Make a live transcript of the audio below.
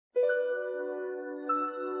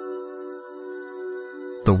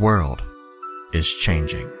The world is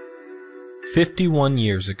changing. 51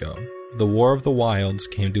 years ago, the War of the Wilds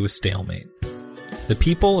came to a stalemate. The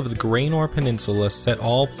people of the Graynor Peninsula set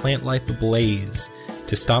all plant life ablaze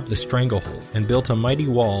to stop the Stranglehold and built a mighty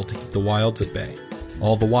wall to keep the wilds at bay.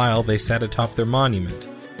 All the while, they sat atop their monument,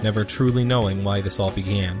 never truly knowing why this all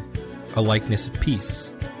began. A likeness of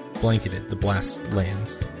peace blanketed the blasted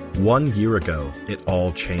lands. 1 year ago, it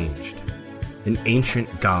all changed. An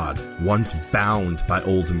ancient god, once bound by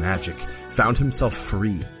old magic, found himself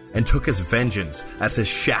free and took his vengeance as his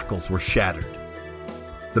shackles were shattered.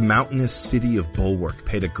 The mountainous city of Bulwark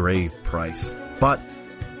paid a grave price, but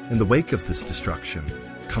in the wake of this destruction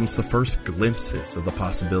comes the first glimpses of the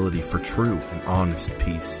possibility for true and honest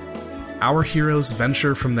peace. Our heroes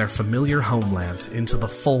venture from their familiar homeland into the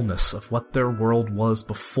fullness of what their world was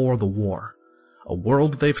before the war, a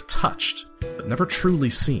world they've touched but never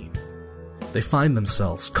truly seen. They find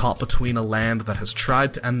themselves caught between a land that has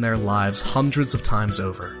tried to end their lives hundreds of times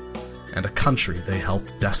over, and a country they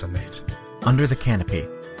helped decimate. Under the canopy,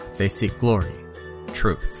 they seek glory,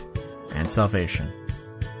 truth, and salvation.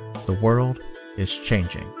 The world is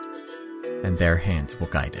changing, and their hands will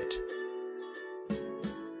guide it.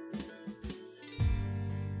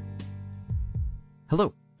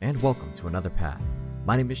 Hello, and welcome to Another Path.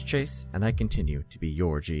 My name is Chase, and I continue to be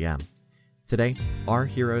your GM. Today, our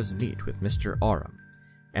heroes meet with Mr. Aurum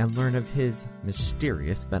and learn of his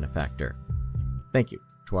mysterious benefactor. Thank you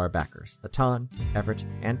to our backers, Atan, Everett,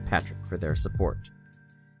 and Patrick for their support.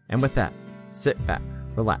 And with that, sit back,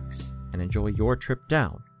 relax, and enjoy your trip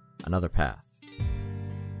down another path.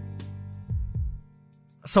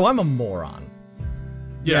 So I'm a moron.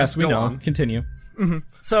 Yes, we go know. on. Continue. Mm-hmm.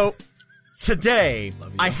 So today,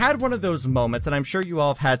 I had one of those moments, and I'm sure you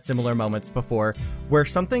all have had similar moments before, where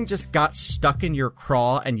something just got stuck in your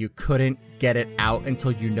craw and you couldn't get it out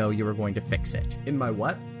until you know you were going to fix it. In my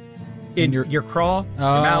what? In your craw, your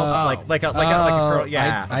mouth, like a curl.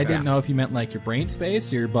 Yeah, I didn't know if you meant like your brain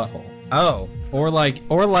space or your butthole. Oh, Or like,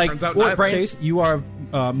 Turns out neither. Chase, you are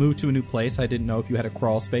moved to a new place. I didn't know if you had a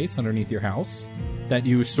crawl space underneath your house that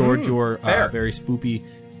you stored your very spoopy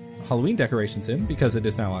Halloween decorations in, because it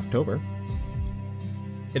is now October.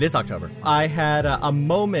 It is October. I had a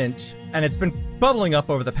moment, and it's been bubbling up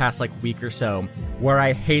over the past week or so, where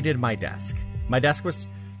I hated my desk. My desk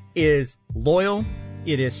is loyal,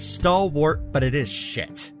 it is stalwart, but it is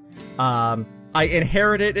shit. I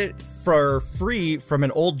inherited it for free from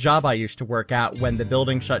an old job I used to work at when the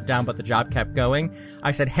building shut down, but the job kept going.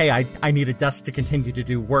 I said, hey, I need a desk to continue to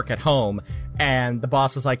do work at home. And the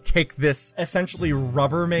boss was like, take this essentially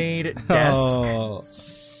Rubbermaid desk.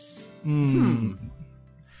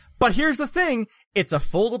 But here's the thing. It's a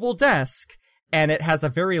foldable desk, and it has a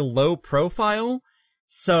very low profile,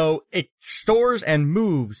 so it stores and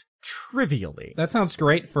moves trivially. That sounds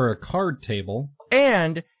great for a card table.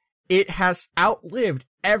 And it has outlived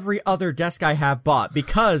every other desk I have bought,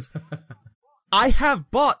 because I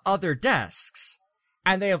have bought other desks,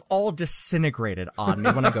 and they have all disintegrated on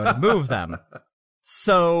me when I go to move them.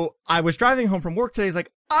 So I was driving home from work today. It's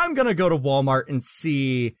like, I'm going to go to Walmart and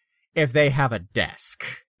see if they have a desk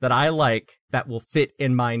that I like that will fit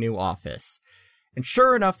in my new office. And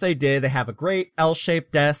sure enough, they did. They have a great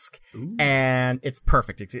L-shaped desk, and it's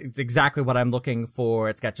perfect. It's exactly what I'm looking for.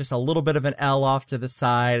 It's got just a little bit of an L off to the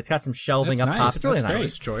side. It's got some shelving That's up nice. top. It's really That's nice. great.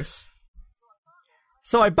 Nice choice.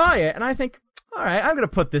 So I buy it, and I think, all right, I'm going to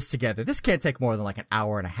put this together. This can't take more than an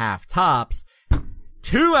hour and a half tops.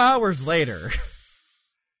 2 hours later.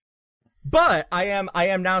 But I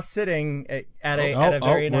am now sitting at a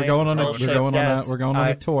very nice we're going on L-shaped desk. we're going on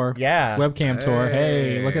a tour. Yeah. Webcam tour.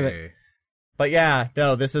 Hey, look at it. But yeah,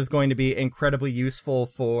 no, this is going to be incredibly useful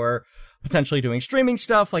for potentially doing streaming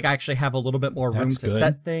stuff. I actually have a little bit more room That's to good.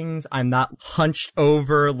 set things. I'm not hunched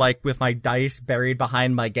over, with my dice buried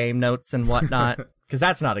behind my game notes and whatnot. Because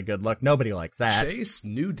that's not a good look. Nobody likes that. Chase,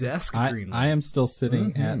 new desk, green. I am still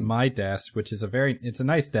sitting at my desk, which is it's a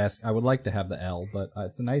nice desk. I would like to have the L, but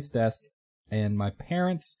it's a nice desk. And my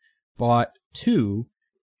parents bought two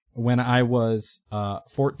when I was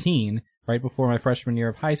 14, right before my freshman year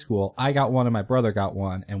of high school. I got one and my brother got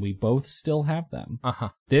one, and we both still have them. Uh-huh.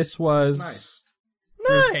 This was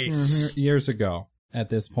Nice. years ago at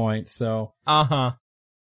this point, so Uh-huh.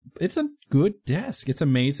 it's a good desk. It's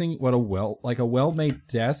amazing what a well-made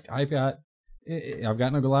desk. I've gotten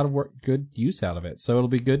a lot of good use out of it. So it'll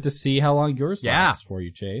be good to see how long yours lasts for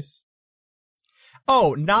you, Chase.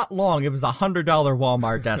 Oh, not long. It was $100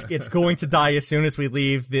 Walmart desk. It's going to die as soon as we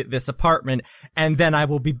leave this apartment, and then I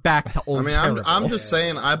will be back to old. I'm just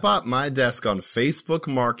saying, I bought my desk on Facebook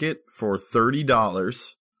Market for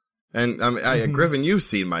 $30. And Griffin, you've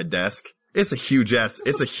seen my desk. It's a huge ass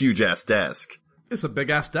desk. It's a big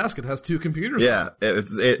ass desk. It has 2 computers. Yeah,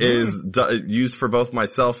 it is used for both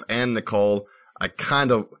myself and Nicole. I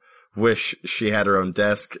kind of wish she had her own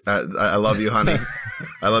desk. I love you, honey.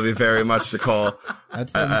 I love you very much, Nicole.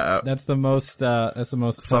 That's the most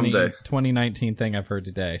 2019 thing I've heard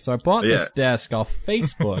today. So I bought this desk off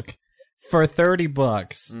Facebook for $30.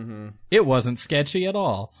 Mm-hmm. It wasn't sketchy at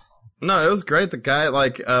all. No, it was great. The guy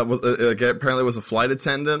apparently was a flight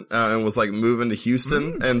attendant and was like moving to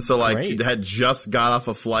Houston, and so like great. Had just got off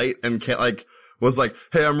a flight and was like,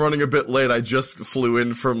 "Hey, I'm running a bit late. I just flew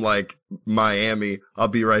in from like Miami. I'll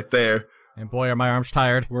be right there." And boy, are my arms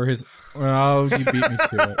tired. Oh, you beat me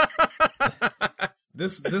to it.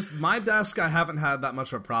 This my desk I haven't had that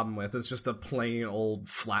much of a problem with. It's just a plain old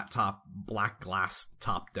flat top black glass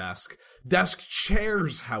top desk. Desk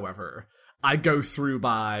chairs, however, I go through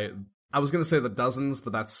by, I was going to say the dozens,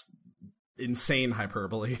 but that's insane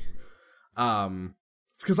hyperbole.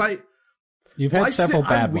 It's because You've had several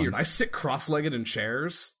bad ones. I sit cross-legged in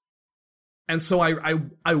chairs, and so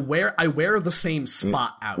I wear the same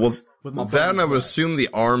spot out. Well, with my then I would assume the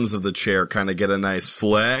arms of the chair kind of get a nice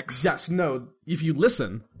flex. Yes, no. If you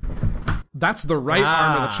listen, that's the right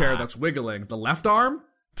arm of the chair that's wiggling. The left arm,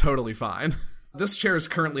 totally fine. This chair is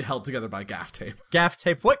currently held together by gaff tape. Gaff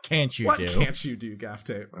tape, what can't you do? What can't you do, gaff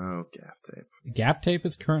tape? Oh, gaff tape. Gaff tape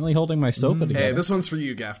is currently holding my sofa together. Hey, this one's for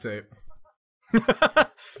you, gaff tape.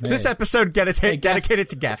 This episode dedicated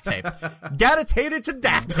to gaff tape. Dedicated to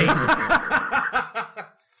gaff tape.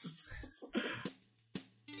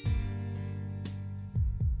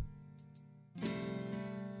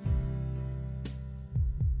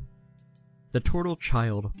 The turtle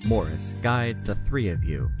child, Morris, guides the 3 of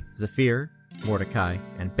you, Zephyr, Mordecai,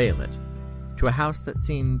 and Baelit, to a house that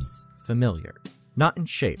seems familiar. Not in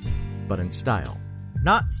shape, but in style.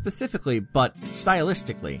 Not specifically, but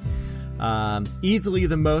stylistically. Easily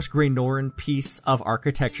the most Greynoran piece of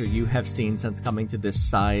architecture you have seen since coming to this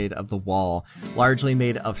side of the wall. Largely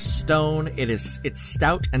made of stone, its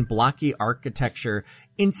stout and blocky architecture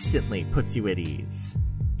instantly puts you at ease.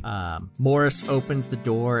 Morris opens the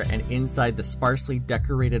door, and inside the sparsely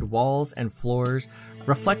decorated walls and floors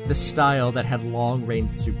reflect the style that had long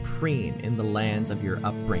reigned supreme in the lands of your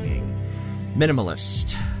upbringing.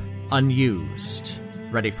 Minimalist, unused,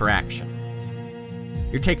 ready for action.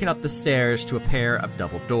 You're taken up the stairs to a pair of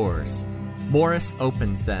double doors. Morris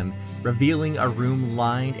opens them, revealing a room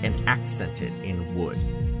lined and accented in wood.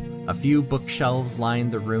 A few bookshelves line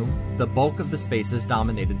the room. The bulk of the space is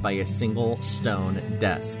dominated by a single stone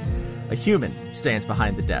desk. A human stands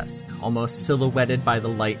behind the desk, almost silhouetted by the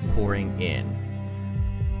light pouring in.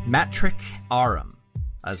 Matrick Aram,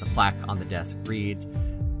 as a plaque on the desk reads,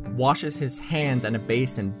 washes his hands in a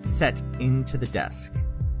basin set into the desk,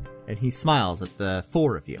 and he smiles at the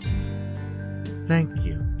 4 of you. Thank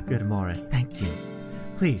you, good Morris, thank you.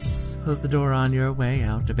 Please, close the door on your way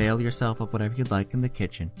out. Avail yourself of whatever you'd like in the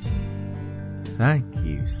kitchen. Thank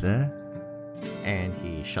you, sir. And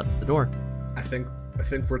he shuts the door. I think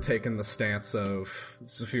we're taking the stance of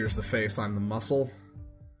Zephyr's the face, I'm the muscle.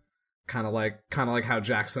 Kind of like how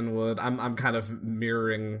Jackson would. I'm kind of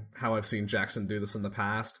mirroring how I've seen Jackson do this in the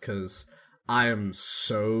past, because I am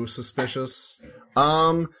so suspicious.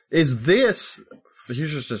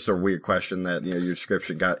 Here's just a weird question that your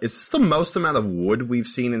description got. Is this the most amount of wood we've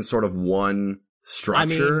seen in sort of one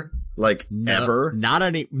structure, ever? Not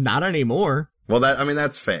anymore. Well,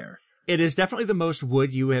 that's fair. It is definitely the most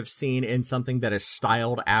wood you have seen in something that is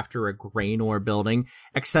styled after a Greynor building,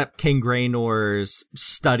 except King Greynor's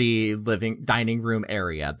dining room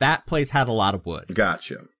area. That place had a lot of wood.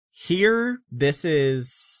 Gotcha. Here, this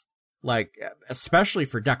is, especially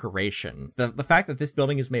for decoration. The fact that this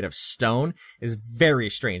building is made of stone is very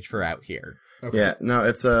strange for out here. Okay. Yeah, no,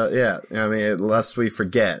 it's lest we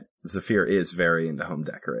forget, Zephyr is very into home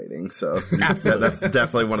decorating, so that's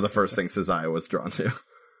definitely one of the first things his eye was drawn to.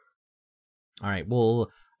 All right,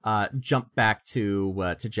 we'll jump back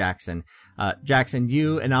to Jackson. Jackson,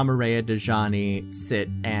 you and Amareya Dejani sit,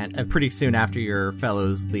 and pretty soon after your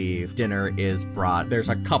fellows leave, dinner is brought. There's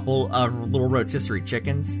a couple of little rotisserie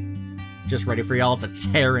chickens just ready for y'all to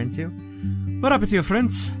tear into. What happened to your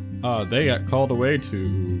friends? They got called away to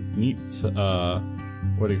meet,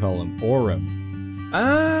 what do you call him? Orem.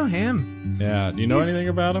 Oh, him. Yeah, do you know anything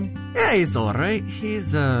about him? Yeah, he's alright.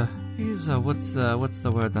 He's what's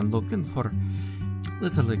the word I'm looking for?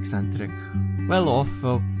 Little eccentric. Well-off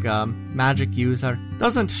folk, magic user.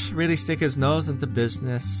 Doesn't really stick his nose into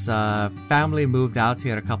business. Family moved out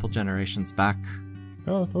here a couple generations back.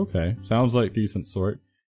 Oh, okay. Sounds like decent sort.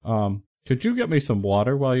 Could you get me some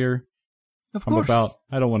water while you're... Of course.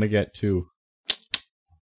 I don't want to get too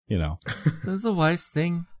you know. That's a wise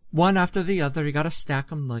thing. One after the other, you gotta stack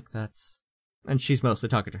them like that. And she's mostly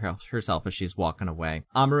talking to herself as she's walking away.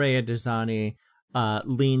 Amareya Dezani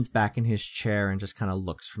leans back in his chair and just kind of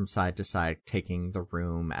looks from side to side, taking the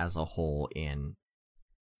room as a whole in.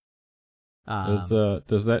 Does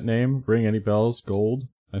that name ring any bells? Gold?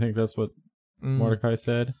 I think that's what Mordecai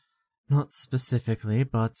said. Not specifically,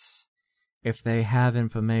 but if they have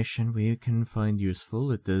information we can find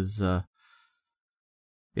useful, it is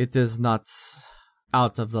not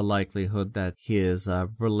out of the likelihood that he is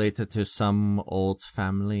related to some old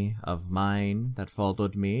family of mine that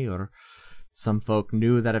followed me, or some folk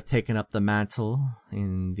new that have taken up the mantle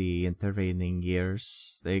in the intervening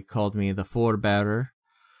years. They called me the forebearer.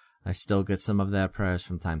 I still get some of their prayers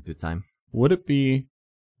from time to time. Would it be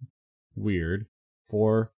weird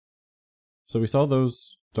so we saw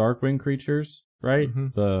those Darkwing creatures, right? Mm-hmm.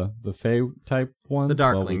 The Fey type ones? The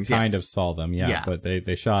Darklings, well, we kind of saw them, yeah. But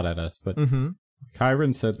they shot at us. But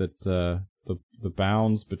Chiron said that the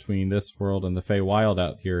bounds between this world and the Feywild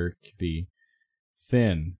out here could be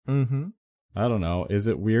thin. Mm-hmm. I don't know. Is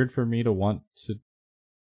it weird for me to want to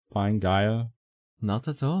find Gaia? Not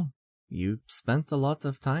at all. You spent a lot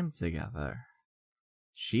of time together.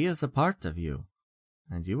 She is a part of you,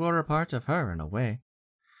 and you are a part of her in a way.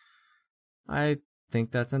 I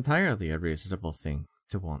think that's entirely a reasonable thing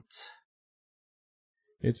to want.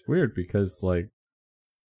 It's weird because, like,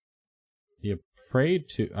 I prayed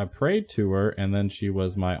to her, and then she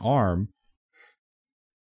was my arm,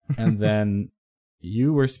 and then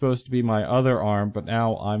you were supposed to be my other arm, but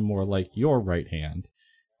now I'm more like your right hand,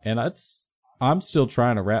 and I'm still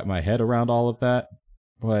trying to wrap my head around all of that,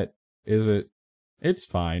 but it's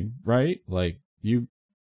fine, right? Like,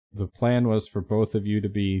 the plan was for both of you to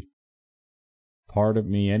be part of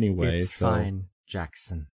me anyway. It's fine,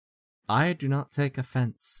 Jackson. I do not take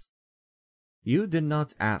offense. You did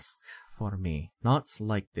not ask for me. Not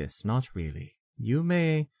like this, not really. You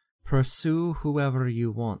may pursue whoever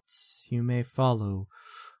you want. You may follow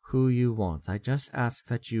who you want. I just ask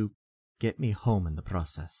that you get me home in the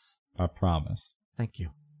process. I promise. Thank you.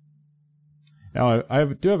 Now,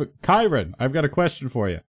 Chiron, I've got a question for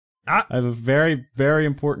you. I have a very, very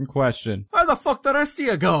important question. Where the fuck the rest of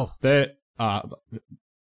you go?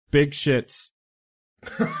 Big shits.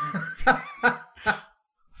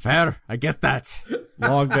 Fair, I get that.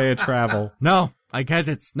 Long day of travel. No, I get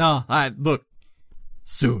it. No, look,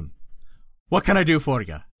 soon. What can I do for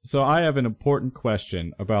you? So I have an important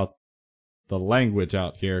question about the language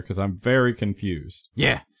out here, because I'm very confused.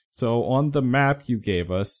 Yeah. So on the map you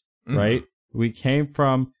gave us, right, we came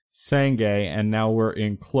from Sengay, and now we're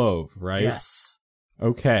in Clove, right? Yes.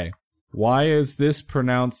 Okay. Why is this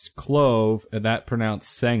pronounced Clove and that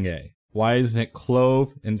pronounced Sengay? Why isn't it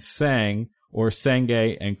Clove and Sang, or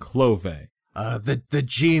Sengay and Clove? The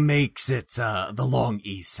G makes it, the long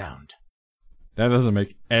E sound. That doesn't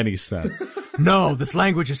make any sense. No, this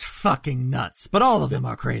language is fucking nuts, but all of them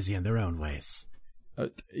are crazy in their own ways.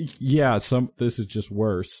 This is just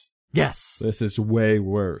worse. Yes. This is way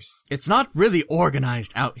worse. It's not really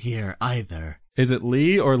organized out here either. Is it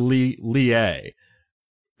Lee or Lee-A?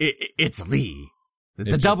 It's Lee.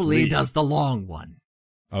 The double E does the long one.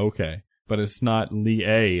 Okay. But it's not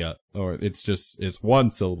Lee-A, or it's one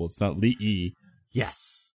syllable. It's not Lee-E.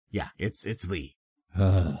 Yes. Yeah, it's Lee.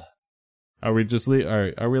 Are we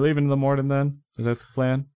leaving in the morning then? Is that the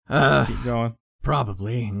plan? Keep going.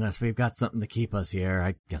 Probably, unless we've got something to keep us here.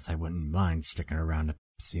 I guess I wouldn't mind sticking around to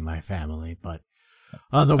see my family, but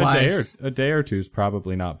otherwise... A day or two is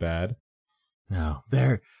probably not bad. No,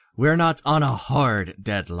 we're not on a hard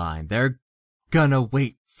deadline. They're gonna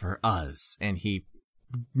wait for us. And he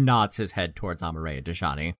nods his head towards Amareya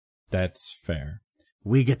Dezani. That's fair.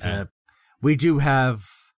 We do have...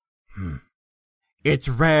 It's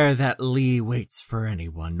rare that Lee waits for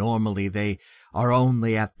anyone. Normally they are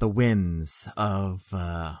only at the whims of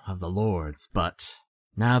the lords, but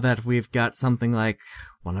now that we've got something like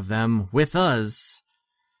one of them with us,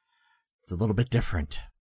 it's a little bit different.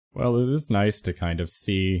 Well, it is nice to kind of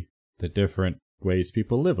see the different ways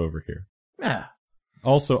people live over here. Yeah.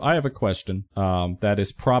 Also, I have a question that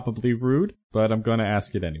is probably rude, but I'm going to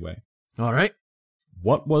ask it anyway. All right.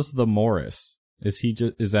 What was the Morris? Is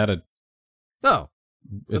that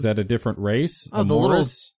a different race? Oh, the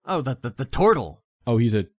Morris? the turtle. Oh,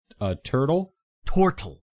 he's a turtle?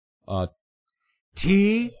 Tortle.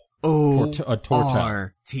 T-O-R-T-L,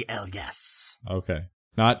 yes. Okay.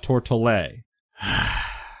 Not Tortole.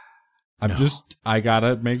 I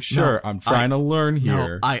gotta make sure. I'm trying to learn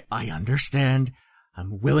here. No, I understand.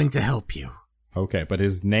 I'm willing to help you. Okay, but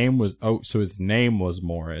his name was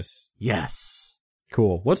Morris. Yes.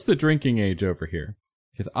 Cool. What's the drinking age over here?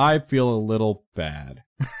 Because I feel a little bad.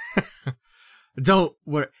 Don't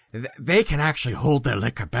worry. They can actually hold their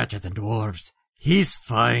liquor better than dwarves. He's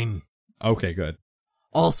fine. Okay, good.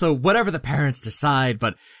 Also, whatever the parents decide,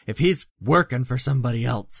 but if he's working for somebody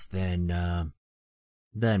else, then,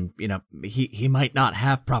 you know, he might not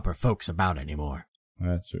have proper folks about anymore.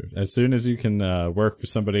 That's true. As soon as you can work for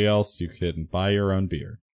somebody else, you can buy your own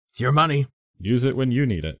beer. It's your money. Use it when you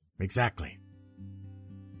need it. Exactly.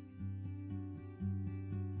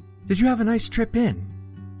 Did you have a nice trip in,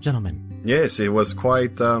 gentlemen? Yes, it was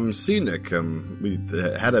quite scenic. We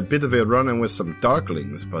had a bit of a run-in with some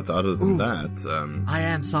darklings, but other than that... I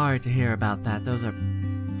am sorry to hear about that. Those are...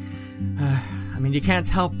 I mean, you can't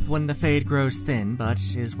help when the fade grows thin, but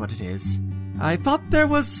it is what it is. I thought there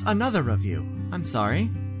was another of you. I'm sorry.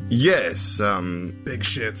 Yes, Big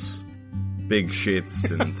shits. big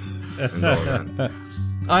shits and all that.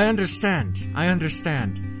 I understand.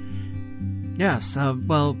 Yes,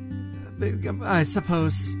 well, I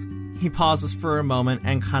suppose... He pauses for a moment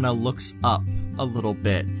and kind of looks up a little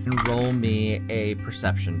bit. And roll me a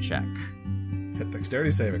perception check. Hit dexterity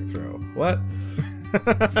saving throw. What?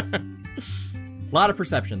 A lot of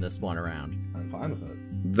perception this one around. I'm fine with it.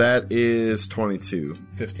 That is 22.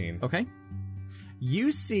 15. Okay.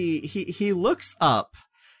 You see, he looks up,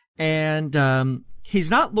 and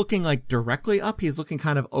he's not looking like directly up. He's looking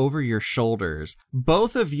kind of over your shoulders.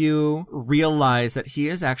 Both of you realize that he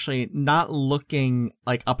is actually not looking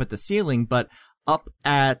like up at the ceiling, but up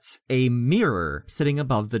at a mirror sitting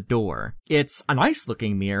above the door. It's a nice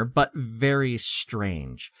looking mirror, but very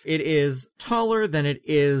strange. It is taller than it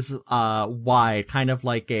is wide, kind of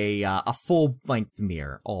like a full length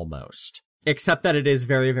mirror almost. Except that it is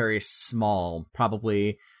very, very small,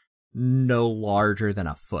 probably no larger than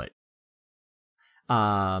a foot.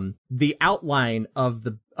 The outline of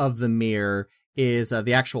the mirror is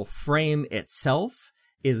the actual frame itself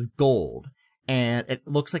is gold, and it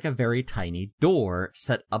looks like a very tiny door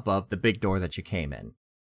set above the big door that you came in.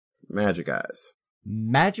 Magic eyes.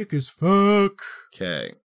 Magic as fuck.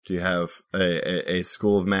 Okay. Do you have a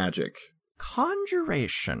school of magic?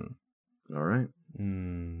 Conjuration. All right.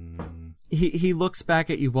 He looks back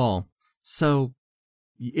at you all. So,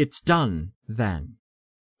 it's done, then.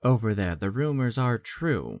 Over there, the rumors are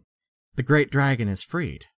true. The great dragon is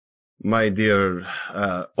freed. My dear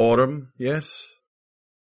Autumn, yes?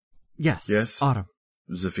 Yes. Yes? Autumn.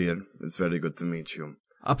 Zephyr, it's very good to meet you.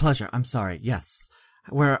 A pleasure. I'm sorry. Yes.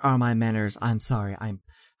 Where are my manners? I'm sorry. I'm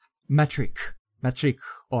Metric,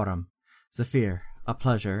 Autumn. Zephyr, a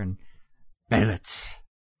pleasure. And Baelit,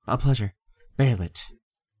 a pleasure. Baelit.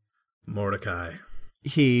 Mordecai.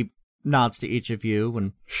 He nods to each of you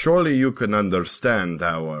and... Surely you can understand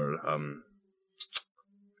our,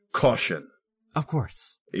 caution. Of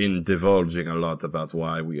course. In divulging a lot about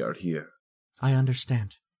why we are here. I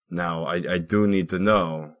understand. Now, I do need to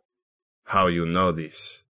know how you know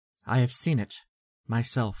this. I have seen it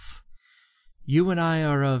myself. You and I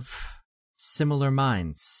are of similar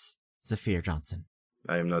minds, Zephyr Johnson.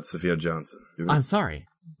 I am not Zephyr Johnson. I'm sorry.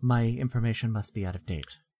 My information must be out of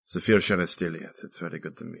date. Zephyr Shanastiliath, it's very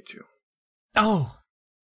good to meet you. Oh!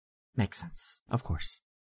 Makes sense. Of course.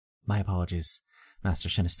 My apologies, Master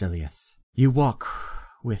Shanastiliath. You walk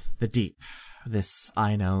with the deep. This,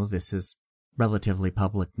 I know, this is relatively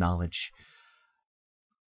public knowledge.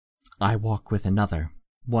 I walk with another,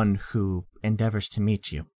 one who endeavors to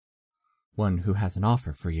meet you. One who has an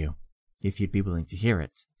offer for you, if you'd be willing to hear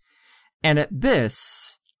it. And at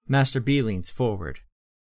this, Master B leans forward.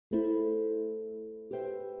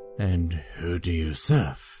 And who do you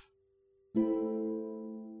serve?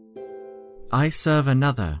 I serve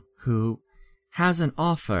another who has an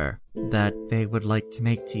offer that they would like to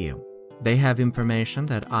make to you. They have information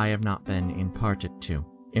that I have not been imparted to.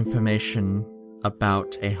 Information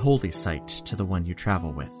about a holy site to the one you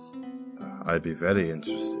travel with. I'd be very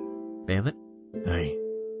interested. Baelit? Aye.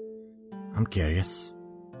 I'm curious.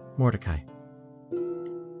 Mordecai.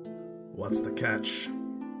 What's the catch?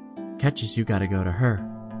 Catch is you gotta go to her.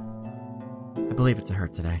 I believe it's a her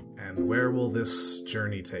today. And where will this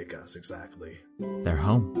journey take us exactly? They're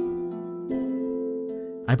home.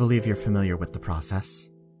 I believe you're familiar with the process.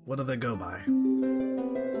 What do they go by?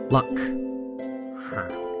 Luck. Huh.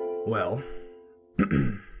 Well,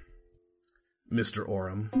 Mr.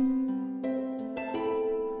 Aurum,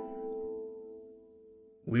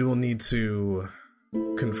 we will need to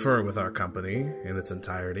confer with our company in its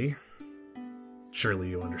entirety. Surely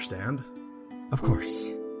you understand? Of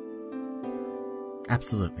course.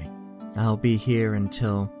 Absolutely. I'll be here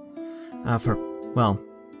until...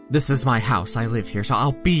 this is my house. I live here, so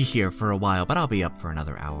I'll be here for a while, but I'll be up for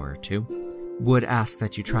another hour or two. would ask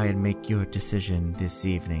that you try and make your decision this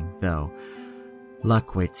evening, though.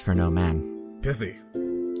 Luck waits for no man. Pithy.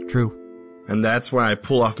 True. And that's when I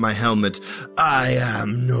pull off my helmet. I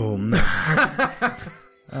am no man.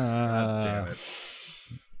 Damn it.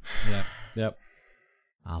 Yep.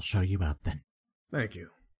 I'll show you out then. Thank you.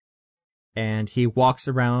 And he walks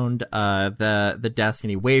around the desk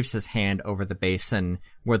and he waves his hand over the basin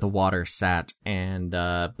where the water sat, and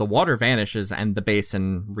the water vanishes and the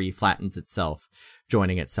basin reflattens itself,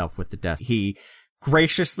 joining itself with the desk. He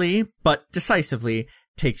graciously but decisively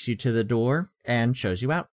takes you to the door and shows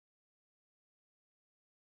you out.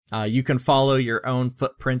 You can follow your own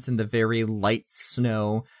footprints in the very light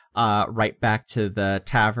snow right back to the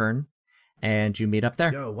tavern, and you meet up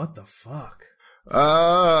there. Yo, what the fuck? Hey,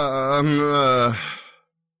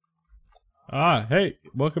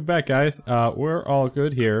 welcome back, guys. We're all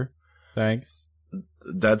good here. Thanks.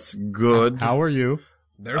 That's good. How are you?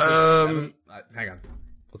 There's a 7... hang on.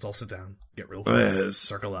 Let's all sit down. Get real close.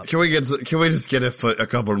 Circle up. Can we just get a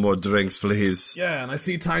couple more drinks, please? Yeah, and I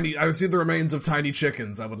see the remains of tiny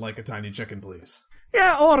chickens. I would like a tiny chicken, please.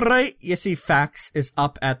 Yeah, alright. You see Fax is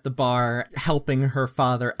up at the bar helping her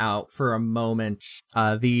father out for a moment.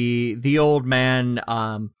 The old man,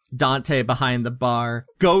 Dante behind the bar,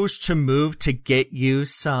 goes to move to get you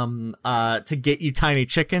tiny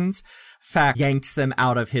chickens. Fax yanks them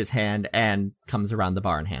out of his hand and comes around the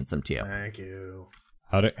bar and hands them to you. Thank you.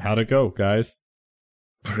 How'd it go, guys?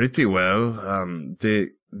 Pretty well.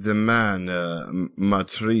 The man,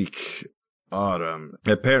 Matrik Aram,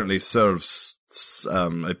 apparently serves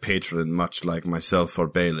a patron much like myself for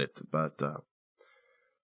Bailit, but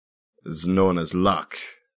is known as Luck.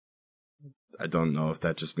 I don't know if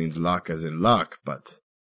that just means luck as in luck, but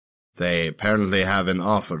they apparently have an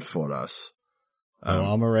offer for us.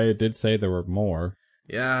 Amaray did say there were more.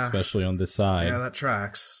 Yeah. Especially on this side. Yeah, that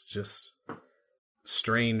tracks. Just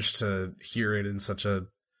strange to hear it in such a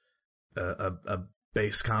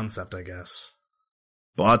base concept, I guess.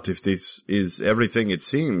 But if this is everything it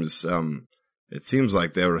seems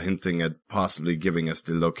like they were hinting at possibly giving us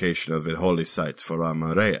the location of a holy site for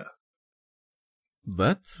Amareya.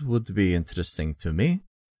 That would be interesting to me.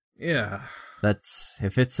 Yeah. That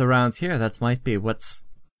if it's around here, that might be what's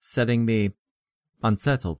setting me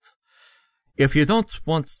unsettled. If you don't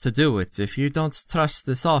want to do it, if you don't trust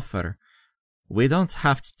this offer, we don't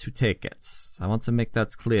have to take it. I want to make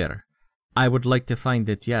that clear. I would like to find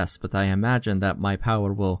it, yes, but I imagine that my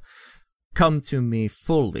power will come to me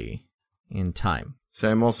fully in time.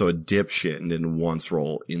 So I'm also a dipshit and didn't once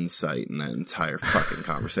roll insight in that entire fucking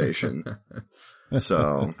conversation.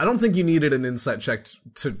 So I don't think you needed an insight check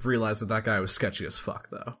to realize that guy was sketchy as fuck,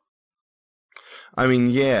 though. I mean,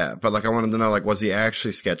 yeah, but I wanted to know, was he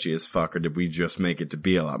actually sketchy as fuck, or did we just make it to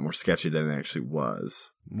be a lot more sketchy than it actually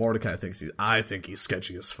was? Mordecai I think he's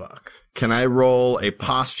sketchy as fuck. Can I roll a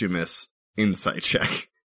posthumous insight check?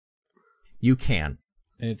 You can.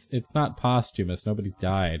 It's not posthumous. Nobody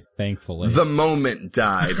died, thankfully. The moment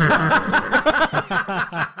died.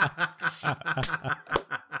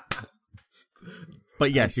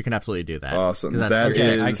 But yes, you can absolutely do that. Awesome. That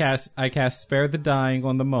is... I cast Spare the Dying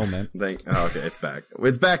on the moment. Okay, it's back.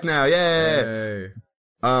 It's back now. Yay! Hey.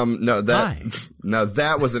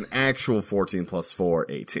 That was an actual 14 plus 4,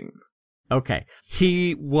 18. Okay.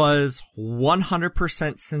 He was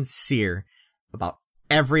 100% sincere about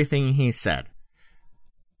everything he said.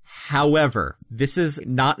 However, this is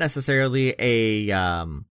not necessarily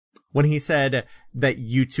when he said that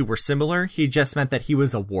you two were similar, he just meant that he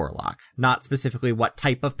was a warlock, not specifically what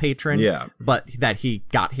type of patron, but that he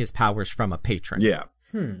got his powers from a patron. Yeah.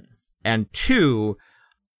 And two,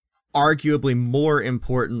 arguably more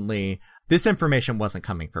importantly, this information wasn't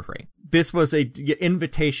coming for free. This was an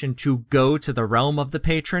invitation to go to the realm of the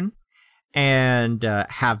patron and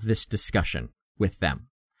have this discussion with them.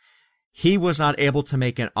 He was not able to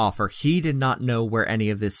make an offer. He did not know where any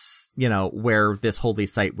of this, where this holy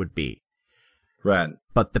site would be. Right.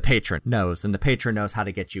 But the patron knows, and the patron knows how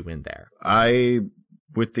to get you in there.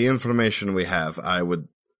 With the information we have, I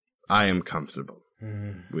am comfortable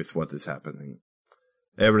with what is happening.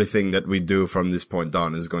 Everything that we do from this point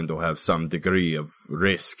on is going to have some degree of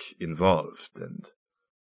risk involved, and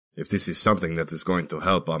if this is something that is going to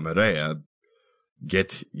help Amareya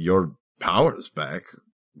get your powers back,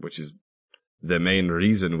 which is the main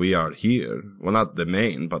reason we are here. Well, not the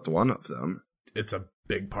main, but one of them. It's a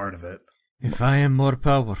big part of it. If I am more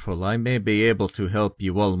powerful, I may be able to help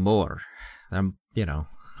you all more. I'm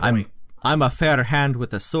a fair hand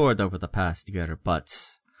with a sword over the past year, but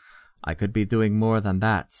I could be doing more than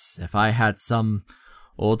that. If I had some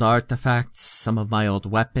old artifacts, some of my old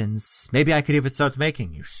weapons. Maybe I could even start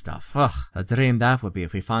making new stuff. Ugh, a dream that would be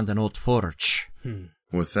if we found an old forge.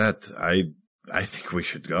 With that, I think we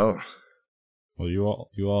should go. Well, you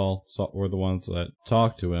all were the ones that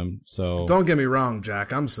talked to him, so... Don't get me wrong,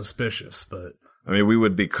 Jack. I'm suspicious, but... I mean, we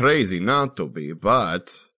would be crazy not to be,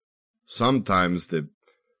 but sometimes the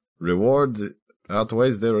reward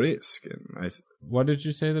outweighs the risk. And What did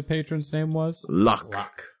you say the patron's name was?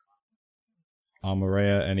 Luck.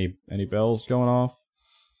 Amareya, any bells going off?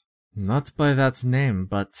 Not by that name,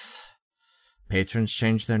 but patrons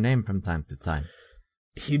change their name from time to time.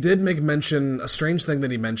 He did make mention, a strange thing that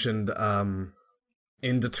he mentioned,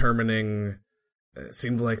 in determining, it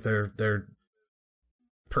seemed like their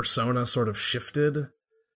persona sort of shifted.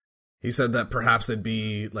 He said that perhaps they'd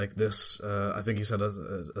be like this, I think he said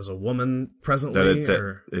as a woman presently.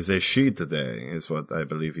 That is a she today, is what I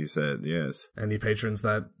believe he said, yes. Any patrons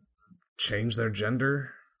that change their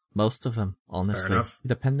gender? Most of them, honestly. Fair enough.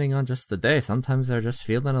 Depending on just the day. Sometimes they're just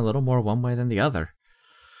feeling a little more one way than the other.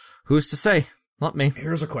 Who's to say? Not me.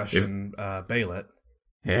 Here's a question, Baylet.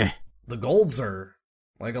 Eh. The Golds are,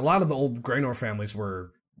 like, a lot of the old Graynor families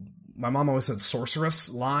were, my mom always said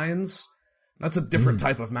sorceress lines. That's a different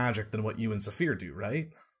type of magic than what you and Zephyr do, right?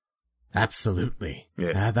 Absolutely.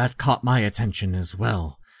 Yeah. That caught my attention as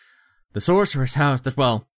well. The sorcerer's house,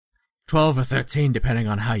 12 or 13 depending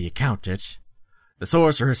on how you count it. The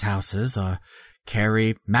sorcerer's houses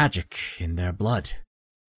carry magic in their blood.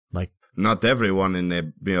 Like, not everyone in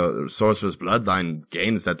the sorcerer's bloodline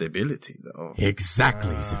gains that ability, though.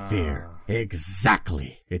 exactly, Zephyr.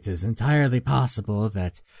 Exactly. It is entirely possible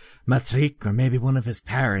that Matrick, or maybe one of his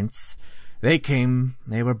parents, they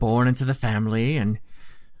were born into the family and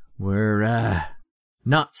were,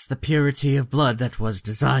 not the purity of blood that was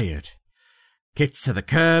desired. Kicked to the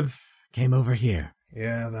curb, came over here.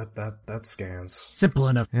 Yeah, that scans. Simple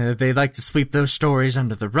enough. They like to sweep those stories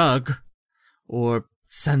under the rug, or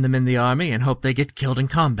send them in the army and hope they get killed in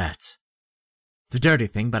combat. It's a dirty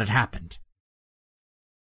thing, but it happened.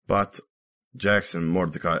 But, Jackson,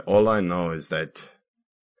 Mordecai, all I know is that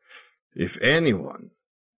if anyone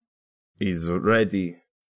is ready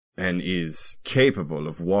and is capable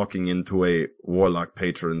of walking into a warlock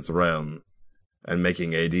patron's realm and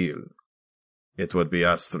making a deal, it would be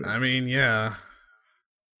us three. I mean, yeah.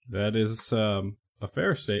 That is a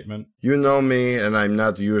fair statement. You know me, and I'm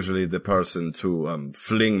not usually the person to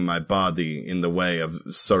fling my body in the way of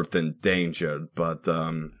certain danger, but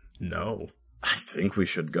No. I think we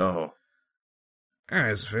should go.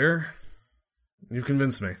 Alright, Zephyr. You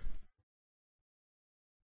convinced me.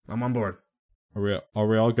 I'm on board. Are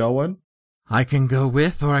we all going? I can go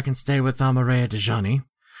with, or I can stay with Amareya Dejani.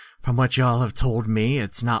 From what y'all have told me,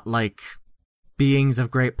 it's not like beings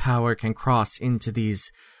of great power can cross into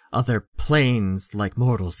these other planes like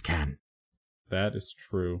mortals can. That is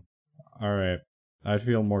true. Alright. I'd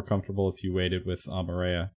feel more comfortable if you waited with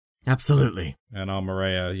Amareya. Absolutely. And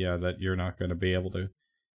Amareya, yeah, that you're not going to be able to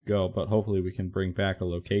go, but hopefully we can bring back a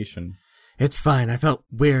location. It's fine. I felt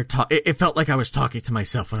weird. It felt like I was talking to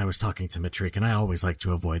myself when I was talking to Matrick, and I always like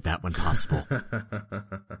to avoid that when possible.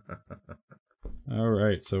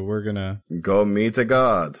 Alright, so we're gonna... Go meet a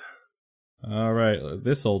god. Alright,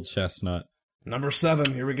 this old chestnut. Number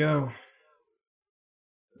 7, here we go.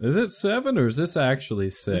 Is it 7 or is this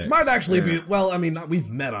actually 6? This might actually be, well, I mean, we've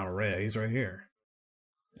met Amareya, he's right here.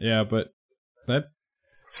 Yeah, but that...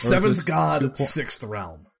 7th god, 6th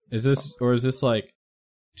realm. Is this like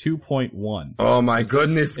 2.1? Oh my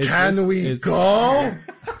goodness, can we go?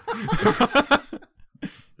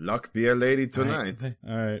 Luck be a lady tonight.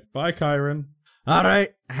 Alright, bye, Kyron. All right,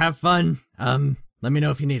 have fun. Let me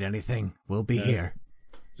know if you need anything. We'll be here.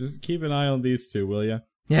 Just keep an eye on these two, will ya?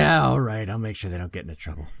 Yeah, all right. I'll make sure they don't get into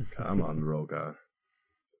trouble. Come on, Rogar.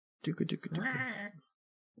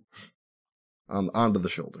 Onto the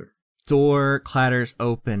shoulder. Door clatters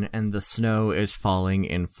open and the snow is falling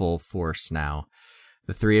in full force now.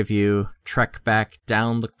 The three of you trek back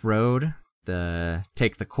down the road,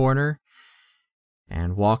 take the corner,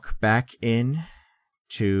 and walk back in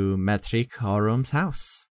to Matrick Arum's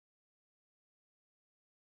house.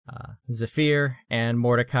 Zephyr and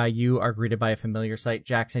Mordecai, you are greeted by a familiar sight.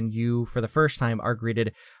 Jackson, you, for the first time, are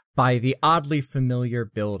greeted by the oddly familiar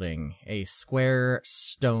building, a square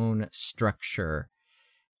stone structure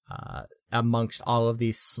amongst all of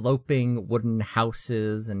these sloping wooden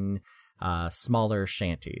houses and smaller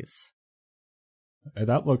shanties.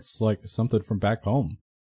 That looks like something from back home.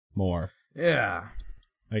 More. Yeah.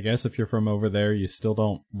 I guess if you're from over there, you still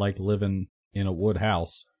don't like living in a wood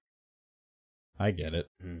house. I get it.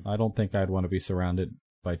 I don't think I'd want to be surrounded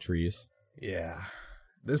by trees. Yeah.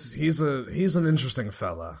 He's an interesting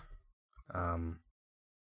fella.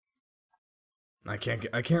 I can't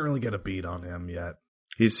really get a beat on him yet.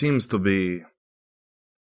 He seems to be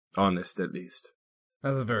honest, at least.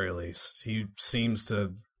 At the very least, he seems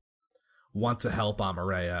to want to help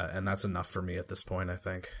Amareya, and that's enough for me at this point, I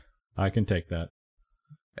think. I can take that.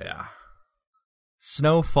 Yeah.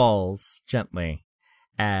 Snow falls gently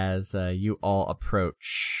as you all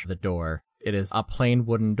approach the door. It is a plain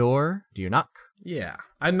wooden door. Do you knock? Yeah.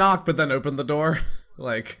 I knock, but then open the door.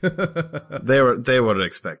 Like, They were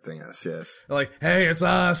expecting us, yes. like, hey, it's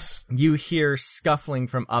us. You hear scuffling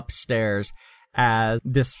from upstairs as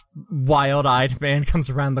this wild-eyed man comes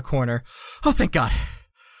around the corner. Oh, thank God.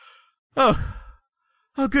 Oh,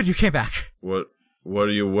 good, you came back. What? Were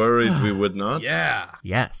you worried we would not? Yeah.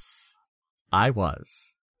 Yes, I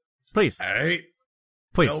was. Please, Hey,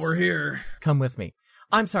 please, no, we're here. come with me.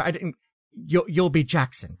 I'm sorry, I didn't... You'll be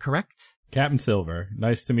Jackson, correct? Captain Silver,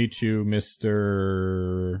 nice to meet you,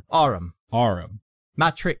 Mr. Aurum.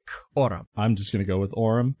 Matrick Aurum. I'm just going to go with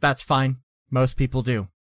Aurum. That's fine. Most people do.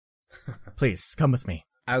 Please, come with me.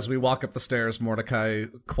 As we walk up the stairs, Mordecai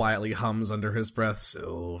quietly hums under his breath,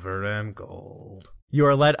 silver and gold. You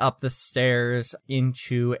are led up the stairs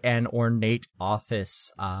into an ornate office.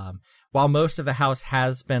 While most of the house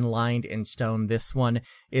has been lined in stone, this one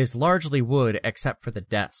is largely wood except for the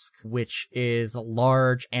desk, which is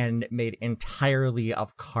large and made entirely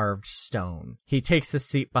of carved stone. He takes a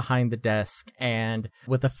seat behind the desk and,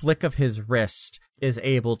 with a flick of his wrist, is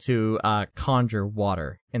able to conjure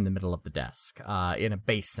water in the middle of the desk, in a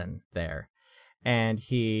basin there. And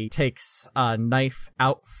he takes a knife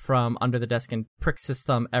out from under the desk and pricks his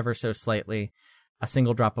thumb ever so slightly. A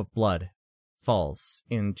single drop of blood falls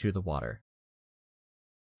into the water.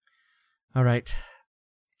 All right.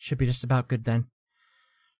 Should be just about good then.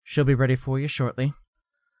 She'll be ready for you shortly.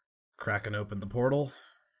 Cracking open the portal.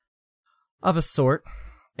 Of a sort.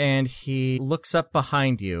 And he looks up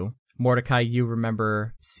behind you. Mordecai, you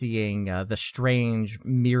remember seeing the strange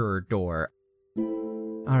mirror door.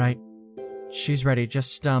 All right. She's ready.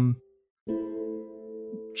 Just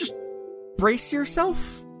brace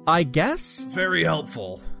yourself, I guess. Very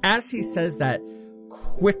helpful. As he says that,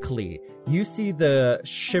 quickly, you see the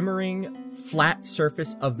shimmering, flat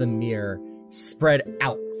surface of the mirror spread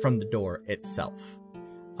out from the door itself.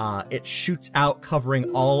 It shoots out,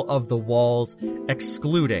 covering all of the walls,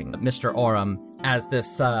 excluding Mr. Aurum, as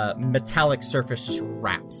this metallic surface just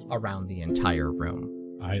wraps around the entire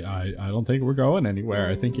room. I don't think we're going anywhere.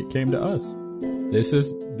 I think it came to us. This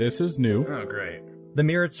is new. Oh, great. The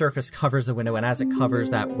mirrored surface covers the window, and as it covers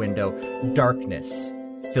that window, darkness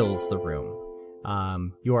fills the room.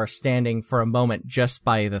 You are standing for a moment just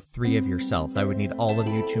by the three of yourselves. I would need all of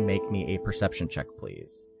you to make me a perception check,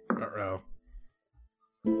 please. Uh-oh.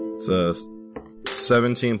 It's a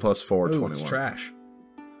 17 plus 4, Ooh, 21. it's trash.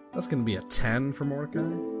 That's going to be a 10 for Mordecai.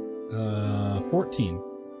 14.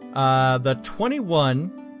 The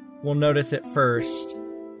 21 will notice it first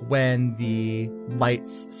when the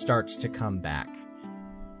lights start to come back.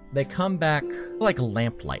 They come back like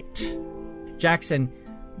lamplight. Jackson,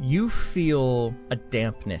 you feel a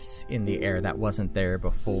dampness in the air that wasn't there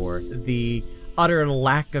before. The utter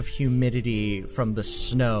lack of humidity from the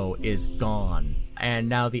snow is gone, and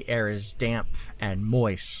now the air is damp and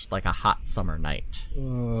moist like a hot summer night.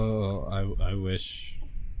 Oh, I wish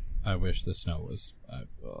the snow was.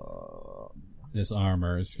 This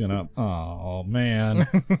armor is gonna. Oh man.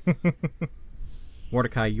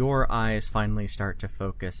 Mordecai, your eyes finally start to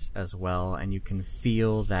focus as well, and you can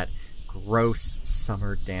feel that gross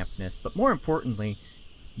summer dampness. But more importantly,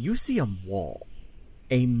 you see a wall.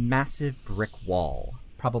 A massive brick wall,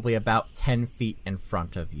 probably about 10 feet in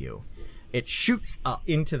front of you. It shoots up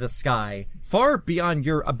into the sky, far beyond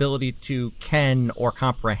your ability to ken or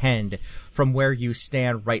comprehend from where you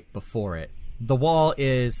stand right before it. The wall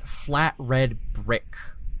is flat red brick,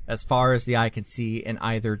 as far as the eye can see in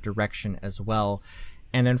either direction as well.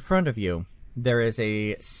 And in front of you, there is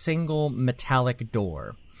a single metallic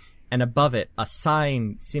door. And above it, a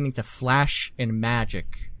sign seeming to flash in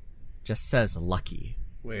magic just says Lucky.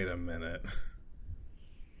 Wait a minute.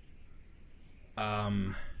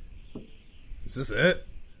 Is this it?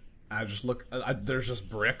 I just look. There's just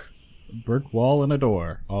brick. Brick wall and a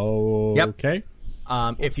door. Oh, Yep. okay.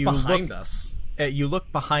 If you behind look, us? you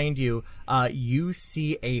look behind you, you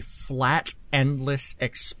see a flat, endless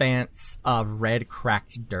expanse of red,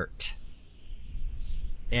 cracked dirt.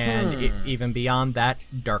 And even beyond that,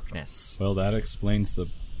 darkness. Well, that explains the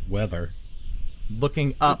weather.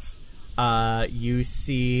 Looking up, you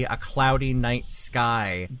see a cloudy night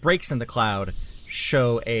sky. Breaks in the cloud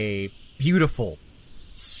show a beautiful,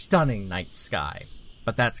 stunning night sky.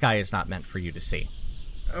 but that sky is not meant for you to see.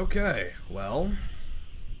 Okay, well,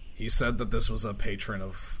 he said that this was a patron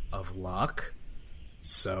of luck,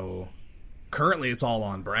 so currently it's all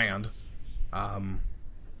on brand. I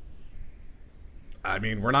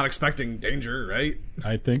mean, we're not expecting danger, right?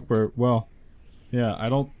 I think I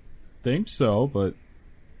don't think so, but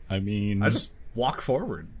I mean... I just walk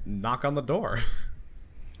forward, knock on the door.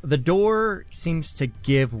 The door seems to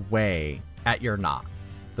give way at your knock.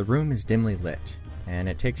 The room is dimly lit, and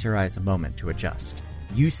it takes your eyes a moment to adjust.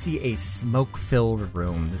 You see a smoke-filled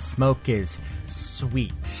room. The smoke is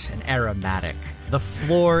sweet and aromatic. The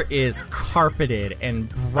floor is carpeted in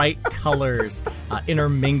bright colors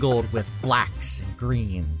intermingled with blacks and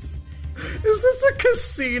greens. Is this a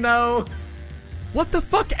casino? What the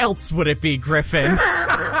fuck else would it be, Griffin?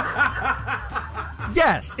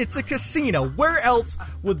 Yes, it's a casino. Where else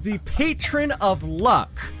would the patron of luck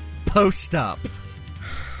post up?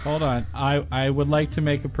 Hold on. I would like to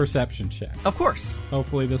make a perception check. Of course.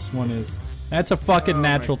 Hopefully this one is... That's a fucking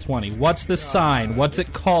natural 20. What's the sign? What's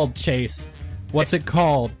it called, Chase? What's it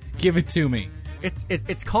called? Give it to me.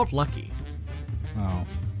 It's called Lucky. Oh.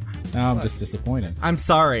 Now I'm just disappointed. I'm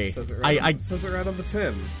sorry. It says it right on the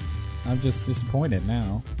tin. I'm just disappointed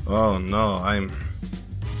now. Oh no, I'm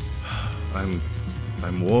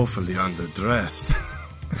woefully underdressed.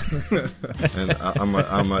 And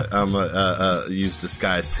I'm use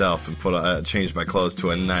disguise self and change my clothes to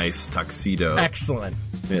a nice tuxedo. Excellent.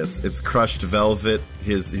 Yes, it's crushed velvet.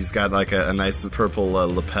 He's got like a nice purple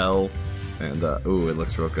lapel, and it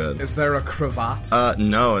looks real good. Is there a cravat?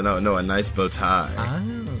 No, a nice bow tie.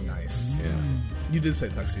 Nice. Yeah. You did say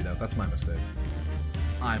tuxedo. That's my mistake.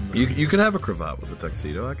 You could have a cravat with a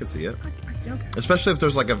tuxedo. I could see it. Okay. Especially if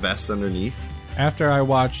there's like a vest underneath. After I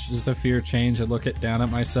watch Zephyr change, I look down at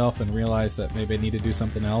myself and realize that maybe I need to do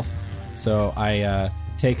something else. So I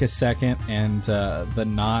take a second, and the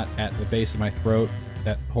knot at the base of my throat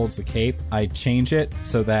that holds the cape, I change it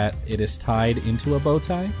so that it is tied into a bow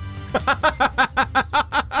tie.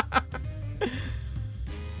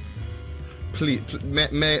 Please,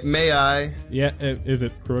 may I? Yeah, is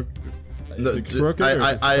it crook? Is it crooked,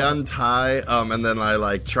 I untie, and then I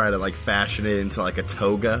like try to like fashion it into like a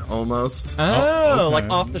toga almost. Oh, okay. like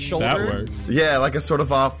off the shoulder? That works. Yeah, like a sort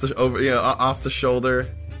of off the shoulder.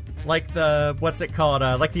 Like the, what's it called?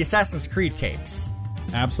 Like the Assassin's Creed capes.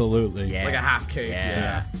 Absolutely. Yeah. Like a half cape.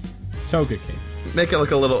 Yeah. Toga cape. Make it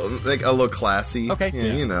look a little classy. Okay.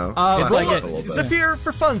 Yeah, you know. It's classy like a little bit. Zephyr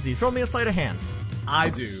for funsies. Roll me a sleight of hand. I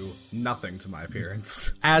do nothing to my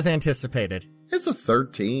appearance. As anticipated. It's a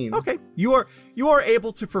 13. Okay. You are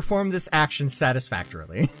able to perform this action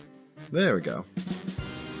satisfactorily. There we go.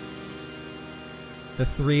 The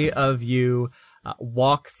three of you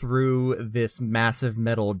walk through this massive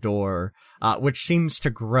metal door, which seems to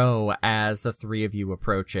grow as the three of you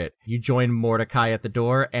approach it. You join Mordecai at the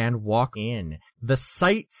door and walk in. The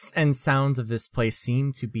sights and sounds of this place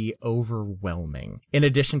seem to be overwhelming. In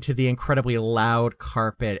addition to the incredibly loud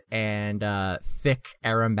carpet and thick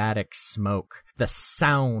aromatic smoke, the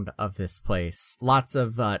sound of this place, lots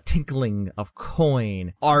of tinkling of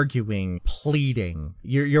coin, arguing, pleading.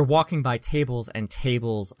 You're walking by tables and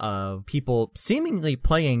tables of people seemingly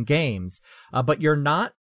playing games, but you're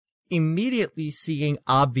not immediately seeing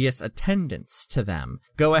obvious attendance to them.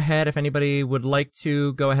 Go ahead, if anybody would like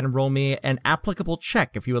to, go ahead and roll me an applicable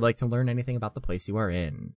check if you would like to learn anything about the place you are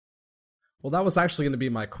in. Well, that was actually going to be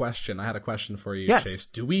my question. I had a question for you, Yes. Chase.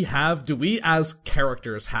 Do we as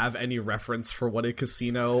characters have any reference for what a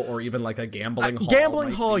casino or even like a gambling hall Gambling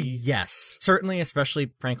might hall, be? yes. Certainly,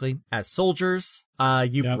 especially, frankly, as soldiers.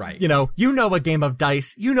 Yep. Right. You know a game of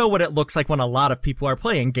dice. You know what it looks like when a lot of people are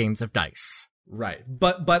playing games of dice. Right.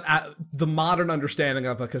 But the modern understanding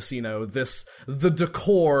of a casino, the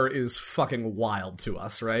decor is fucking wild to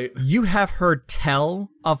us, right? You have heard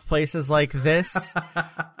tell of places like this,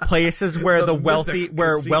 places where The wealthy mythic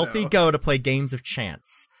casino. go to play games of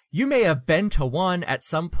chance. You may have been to one at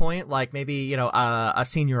some point, like maybe, a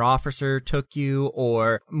senior officer took you,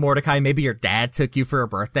 or Mordecai, maybe your dad took you for a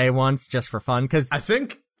birthday once just for fun, because I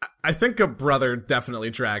think a brother definitely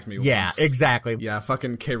dragged me yeah, once. exactly. Yeah,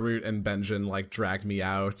 fucking Kerut and Benjen like dragged me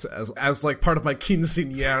out as like part of my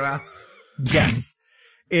quinceañera. Yes,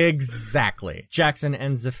 exactly. Jackson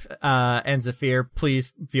and Zephyr,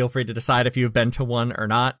 please feel free to decide if you've been to one or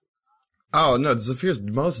not. Oh no, Zephyr's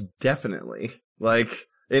most definitely like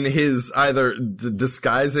in his either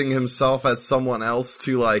disguising himself as someone else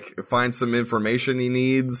to like find some information he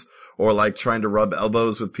needs, or like trying to rub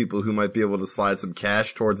elbows with people who might be able to slide some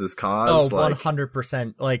cash towards his cause. Oh,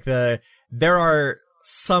 100%. Like there are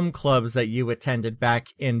some clubs that you attended back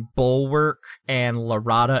in Bulwark and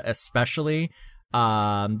Larada especially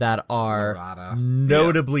that are Narada.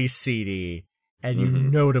 notably seedy, and you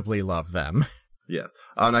notably love them. Yes.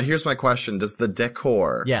 Now here's my question. Does the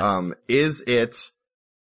decor, Yes. Is it,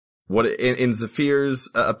 what in Zephyr's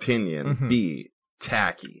opinion, be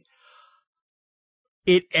tacky?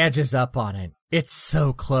 It edges up on it. It's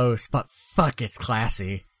so close, but fuck, it's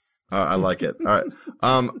classy. I like it. All right.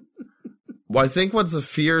 Well, I think what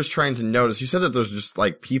Zephyr's trying to notice, you said that there's just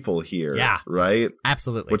like people here. Yeah. Right?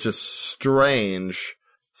 Absolutely. Which is strange.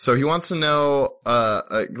 So he wants to know,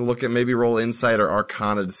 look at maybe roll insight or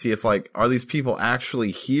arcana to see if like, are these people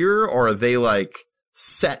actually here or are they like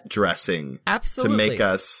set dressing Absolutely. to make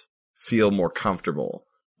us feel more comfortable?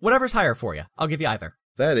 Whatever's higher for you. I'll give you either.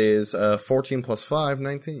 That is 14 plus 5,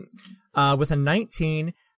 19. With a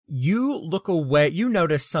 19, you look away. You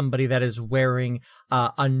notice somebody that is wearing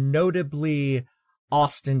a notably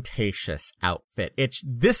ostentatious outfit. It's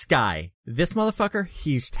this guy, this motherfucker,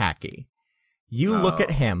 he's tacky. You look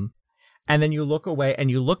at him, and then you look away, and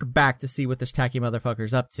you look back to see what this tacky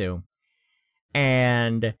motherfucker's up to,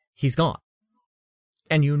 and he's gone.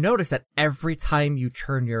 And you notice that every time you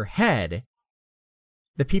turn your head,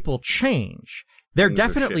 the people change. They're Things are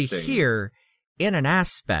definitely shifting. here in an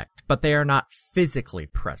aspect, but they are not physically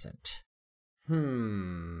present.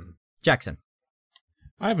 Jackson.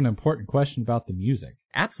 I have an important question about the music.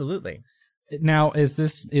 Absolutely. Now, is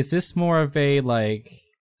this more of a like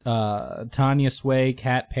Tanya Sway,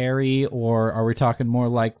 Kat Perry, or are we talking more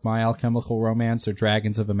like My Alchemical Romance or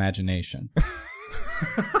Dragons of Imagination?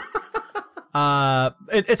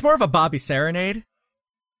 It's more of a Bobby Serenade.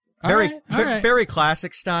 All right. Very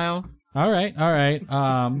classic style. All right.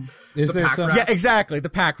 Is The there Pack some? Rats. Yeah, exactly. The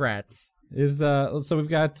Pack Rats. Is so we've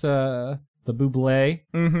got the Buble.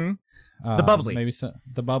 Mm-hmm. The Bubbly. Maybe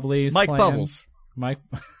the Bubblies. Mike playing. Bubbles. Mike.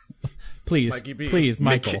 Please, Mikey B. please,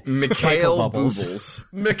 Michael. Mikhail Bubbles. Bubbles.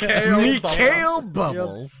 Mikhail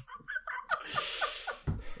Bubbles.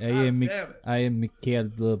 I am damn it. Mikhail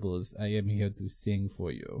Bubbles. I am here to sing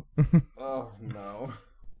for you. Oh, no.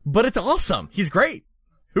 But it's awesome. He's great.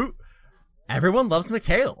 Everyone loves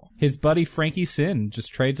Mikhail. His buddy Frankie Sin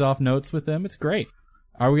just trades off notes with him. It's great.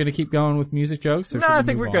 Are we going to keep going with music jokes? Or No, should we I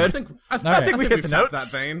think move we're on? good. I right. think we hit we've the tapped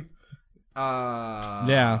notes. that vein.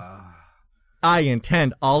 Yeah. I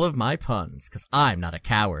intend all of my puns, because I'm not a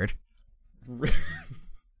coward.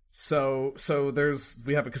 So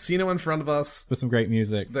we have a casino in front of us. With some great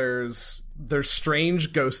music. There's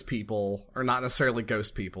strange ghost people, or not necessarily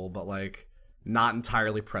ghost people, but like not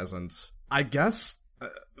entirely present. I guess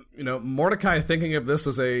Mordecai thinking of this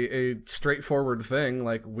as a straightforward thing.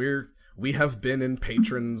 Like we have been in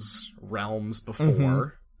patrons' realms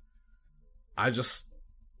before.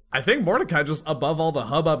 I think Mordecai just above all the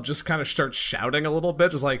hubbub just kind of starts shouting a little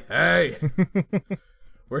bit, just like, "Hey,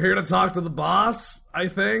 we're here to talk to the boss. I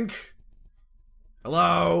think.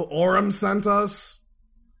 Hello, Orem sent us."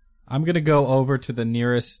 I'm going to go over to the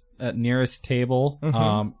nearest table,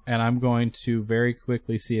 and I'm going to very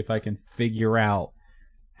quickly see if I can figure out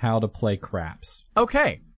how to play craps.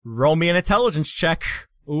 Okay. Roll me an intelligence check.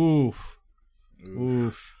 Oof.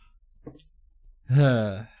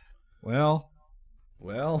 Well,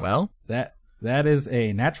 Well, that is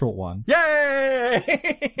a natural one,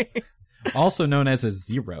 yay! also known as a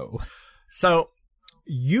 0. So,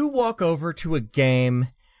 you walk over to a game,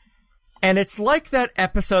 and it's like that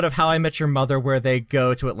episode of How I Met Your Mother where they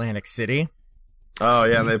go to Atlantic City. Oh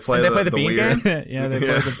yeah, and they play And they play the bean weird. game? Yeah, they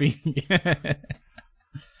play the bean.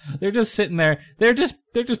 They're just sitting there. They're just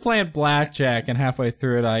playing blackjack, and halfway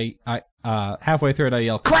through it, I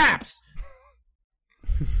yell, "Craps!"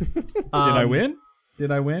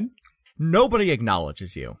 Did I win? Nobody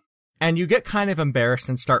acknowledges you. And you get kind of embarrassed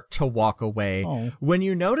and start to walk away Oh. when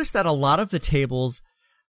you notice that a lot of the tables,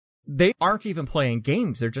 they aren't even playing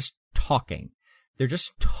games. They're just talking. They're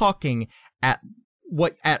just talking at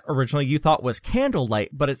what originally you thought was candlelight,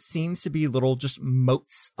 but it seems to be little just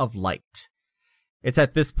motes of light. It's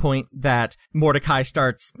at this point that Mordecai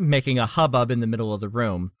starts making a hubbub in the middle of the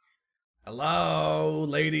room. Hello,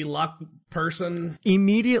 lady luck person.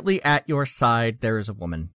 Immediately at your side, there is a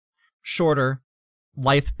woman. Shorter,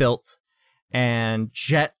 lithe-built, and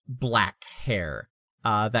jet black hair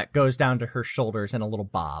that goes down to her shoulders in a little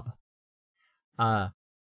bob. Well,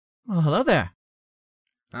 hello there.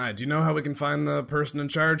 Hi, do you know how we can find the person in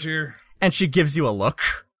charge here? And she gives you a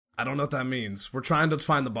look. I don't know what that means. We're trying to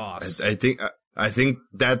find the boss. I think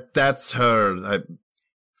that's her.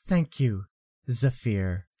 Thank you,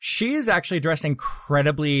 Zephyr. She is actually dressed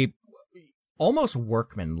incredibly, almost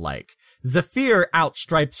workman-like. Zephyr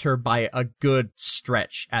outstripes her by a good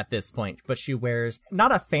stretch at this point, but she wears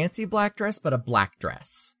not a fancy black dress, but a black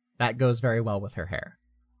dress. That goes very well with her hair.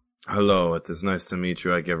 Hello, it is nice to meet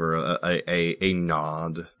you. I give her a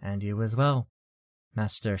nod. And you as well,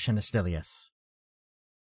 Master Shenestiliath.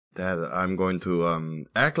 That I'm going to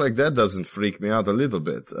act like that doesn't freak me out a little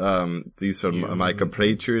bit. These are my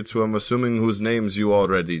compatriots who I'm assuming whose names you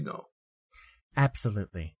already know.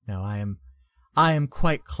 Absolutely. No, I am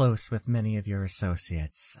quite close with many of your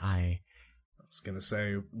associates. I was gonna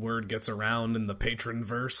say, word gets around in the patron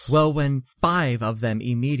verse. Well, when 5 of them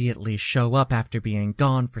immediately show up after being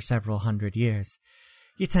gone for several hundred years,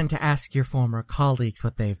 you tend to ask your former colleagues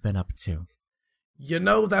what they've been up to.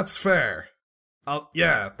 That's fair.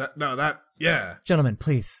 Yeah. Gentlemen,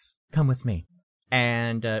 please, come with me.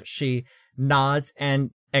 And she nods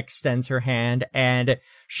and extends her hand, and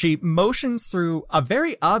she motions through a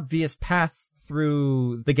very obvious path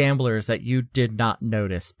through the gamblers that you did not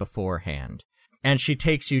notice beforehand. And she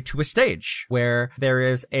takes you to a stage where there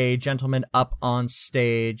is a gentleman up on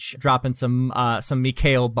stage dropping some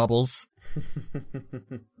Mikhail bubbles.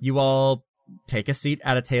 You all take a seat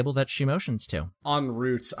at a table that she motions to. En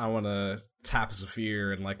route, I want to tap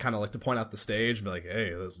Zephyr and kind of to point out the stage and be like,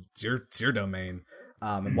 hey, it's your domain.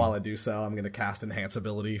 And while I do so, I'm going to cast Enhance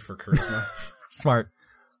ability for Charisma. Smart.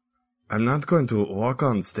 I'm not going to walk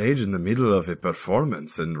on stage in the middle of a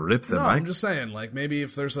performance and rip the mic. I'm just saying, maybe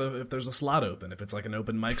if there's a slot open, if it's like an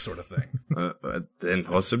open mic sort of thing. Then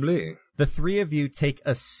possibly. The 3 of you take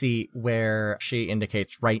a seat where she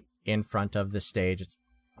indicates right in front of the stage. It's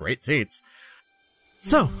great seats.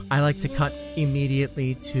 So, I like to cut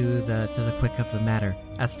immediately to the quick of the matter,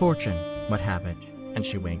 as fortune would have it, and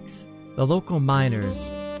she winks. The local miners,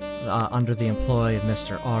 under the employ of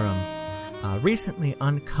Mr. Aurum, recently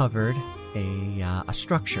uncovered a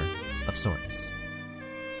structure of sorts.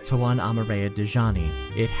 Tuan Amareya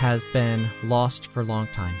Dejani. It has been lost for a long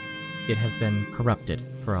time. It has been corrupted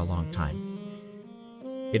for a long time.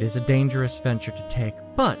 It is a dangerous venture to take,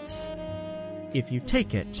 but if you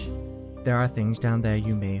take it, there are things down there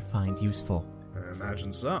you may find useful. I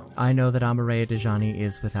imagine so. I know that Amareya Dejani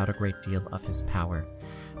is without a great deal of his power.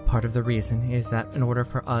 Part of the reason is that in order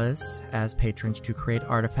for us, as patrons, to create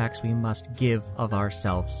artifacts, we must give of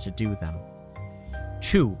ourselves to do them.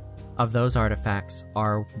 2 of those artifacts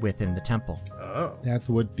are within the temple. Oh. That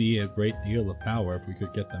would be a great deal of power if we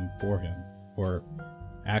could get them for him, or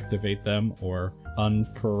activate them, or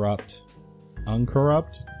uncorrupt.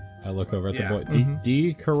 I look over at the boy.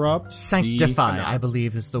 Decorrupt? Sanctify, I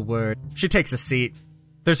believe, is the word. She takes a seat.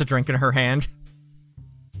 There's a drink in her hand.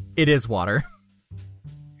 It is water.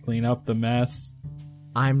 Clean up the mess.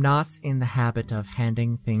 I'm not in the habit of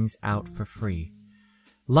handing things out for free.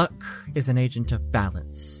 Luck is an agent of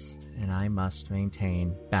balance, and I must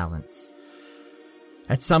maintain balance.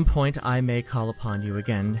 At some point, I may call upon you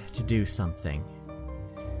again to do something.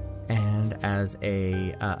 And as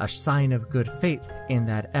a sign of good faith in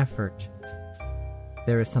that effort,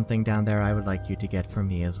 there is something down there I would like you to get from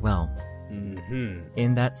me as well. Mm-hmm.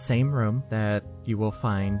 In that same room that you will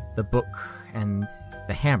find the book and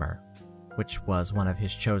the hammer, which was one of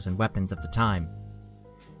his chosen weapons of the time.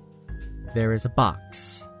 There is a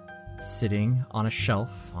box sitting on a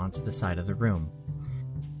shelf onto the side of the room.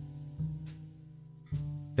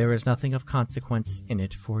 There is nothing of consequence in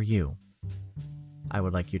it for you. I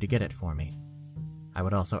would like you to get it for me. I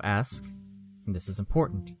would also ask, and this is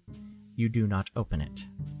important, you do not open it.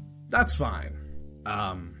 That's fine.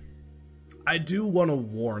 I do want to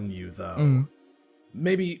warn you, though.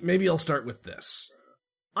 Maybe I'll start with this.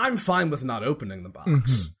 I'm fine with not opening the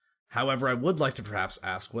box. However, I would like to perhaps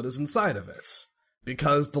ask what is inside of it.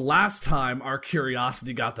 Because the last time our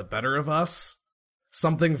curiosity got the better of us,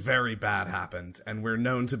 something very bad happened, and we're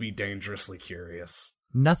known to be dangerously curious.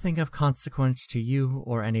 Nothing of consequence to you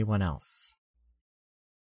or anyone else.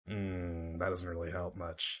 That doesn't really help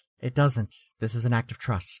much. It doesn't. This is an act of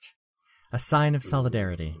trust. A sign of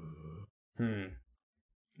solidarity.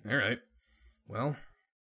 Alright. Well.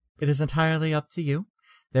 It is entirely up to you.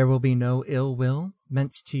 There will be no ill will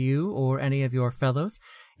meant to you or any of your fellows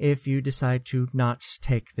if you decide to not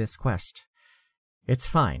take this quest. It's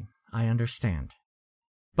fine. I understand.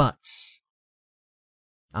 But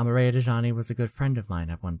Amareya Dejani was a good friend of mine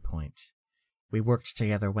at one point. We worked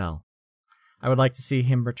together well. I would like to see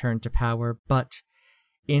him return to power, but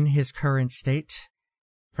in his current state,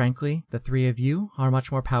 frankly, the 3 of you are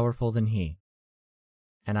much more powerful than he.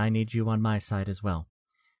 And I need you on my side as well.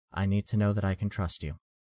 I need to know that I can trust you.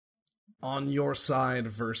 On your side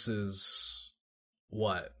versus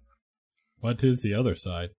what? What is the other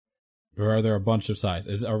side? Or are there a bunch of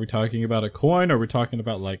sides? Are we talking about a coin, or are we talking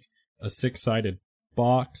about like a 6-sided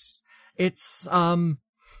box? It's,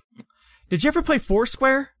 did you ever play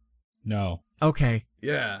Foursquare? No. Okay.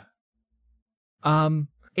 Yeah.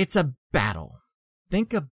 It's a battle.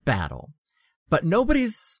 Think a battle. But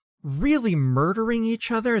nobody's really murdering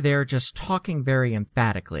each other. They're just talking very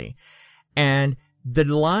emphatically. And the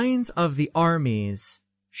lines of the armies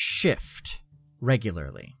shift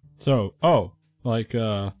regularly. So, like,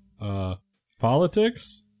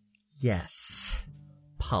 politics? Yes.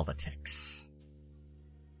 Politics.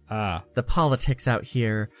 Ah. The politics out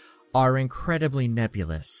here are incredibly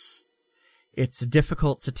nebulous. It's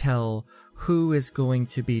difficult to tell who is going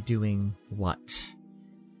to be doing what.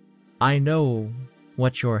 I know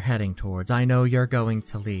what you're heading towards. I know you're going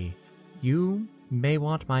to Lee. You may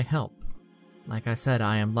want my help. Like I said,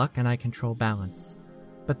 I am luck and I control balance.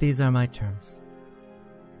 But these are my terms.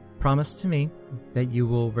 Promise to me that you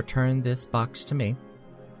will return this box to me,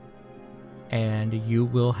 and you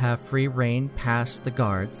will have free reign past the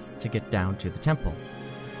guards to get down to the temple.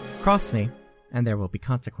 Cross me, and there will be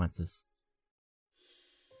consequences.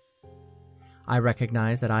 I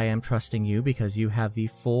recognize that I am trusting you because you have the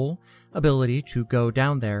full ability to go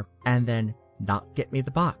down there and then not get me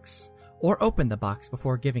the box, or open the box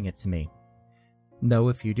before giving it to me. Know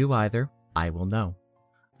if you do either, I will know.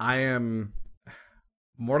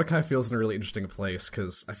 Mordecai feels in a really interesting place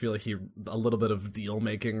because I feel like a little bit of deal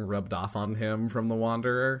making rubbed off on him from the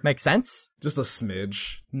Wanderer. Makes sense? Just a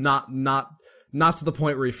smidge. Not to the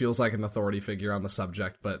point where he feels like an authority figure on the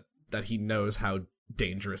subject, but that he knows how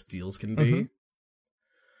dangerous deals can be. Mm-hmm.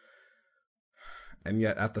 And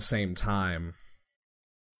yet, at the same time,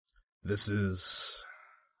 this is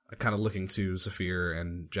kind of looking to Zephyr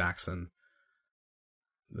and Jackson.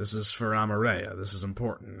 This is for Amareya. This is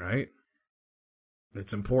important, right?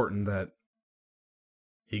 It's important that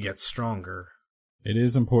he gets stronger. It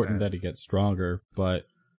is important that he gets stronger, but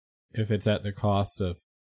if it's at the cost of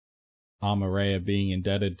Amareya being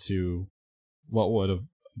indebted to what would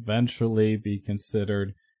eventually be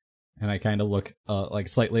considered, and I kind of look like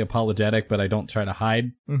slightly apologetic, but I don't try to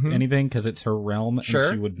hide anything because it's her realm and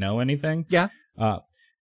she would know anything. Yeah.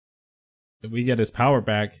 If we get his power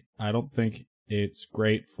back, I don't think it's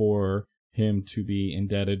great for him to be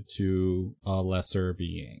indebted to a lesser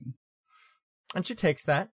being. And she takes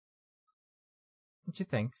that. And she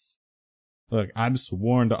thinks. Look, I'm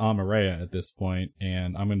sworn to Amareya at this point,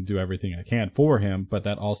 and I'm going to do everything I can for him, but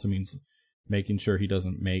that also means making sure he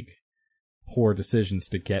doesn't make poor decisions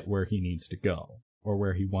to get where he needs to go, or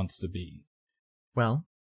where he wants to be. Well,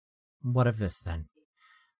 what of this then?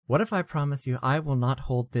 What if I promise you I will not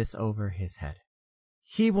hold this over his head?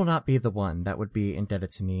 He will not be the one that would be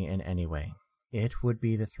indebted to me in any way. It would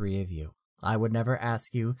be the three of you. I would never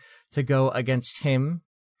ask you to go against him,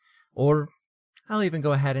 or I'll even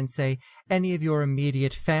go ahead and say any of your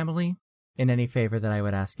immediate family in any favor that I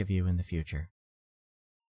would ask of you in the future.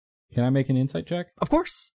 Can I make an insight check? Of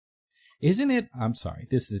course. Isn't it, I'm sorry,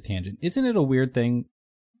 this is a tangent. Isn't it a weird thing,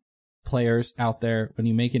 players out there, when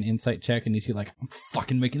you make an insight check and you see like, I'm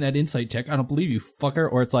fucking making that insight check, I don't believe you,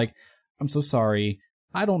 fucker, or it's like, I'm so sorry,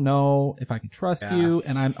 I don't know if I can trust you,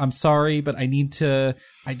 and I'm sorry, but I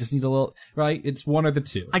just need a little, right? It's one or the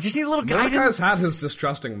two. I just need a little guidance. Mordecai's had his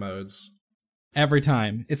distrusting modes. Every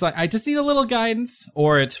time. It's like, I just need a little guidance,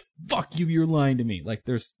 or it's, fuck you, you're lying to me. Like,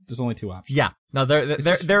 there's only two options. Yeah. No,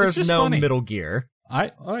 there is no funny. Middle gear.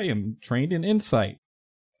 I am trained in insight.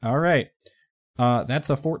 All right. That's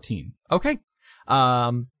a 14. Okay.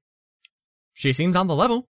 She seems on the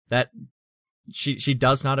level that she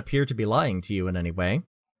does not appear to be lying to you in any way.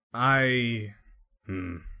 I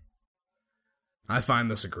find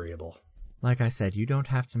this agreeable. Like I said, you don't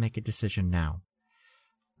have to make a decision now.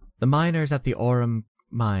 The miners at the Aurum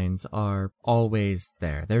mines are always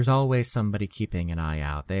there. There's always somebody keeping an eye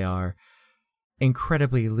out. They are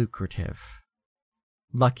incredibly lucrative.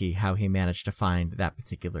 Lucky how he managed to find that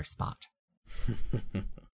particular spot.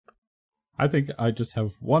 I think I just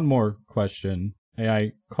have one more question. May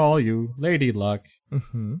I call you Lady Luck?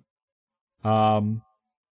 Mm-hmm.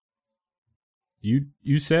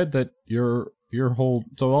 You said that your whole,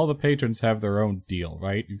 so all the patrons have their own deal,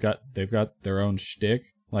 right? They've got their own shtick.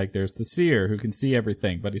 Like there's the seer who can see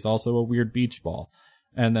everything, but he's also a weird beach ball.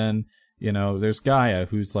 And then, there's Gaia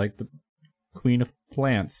who's like the queen of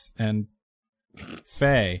plants and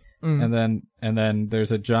Faye. And then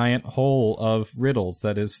there's a giant hole of riddles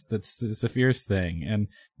that's Zephyr's thing.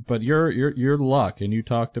 But you're Luck, and you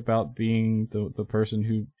talked about being the person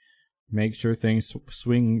who makes sure things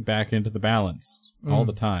swing back into the balance all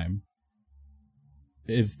the time.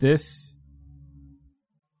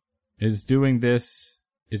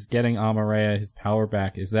 Is getting Amareya his power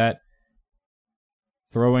back, is that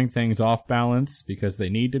throwing things off balance because they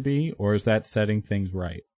need to be, or is that setting things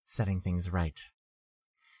right? Setting things right.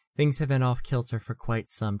 Things have been off kilter for quite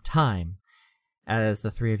some time, as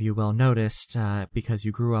the three of you well noticed, because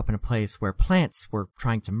you grew up in a place where plants were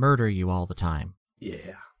trying to murder you all the time.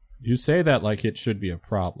 Yeah. You say that like it should be a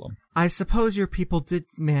problem. I suppose your people did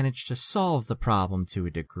manage to solve the problem to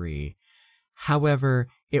a degree. However,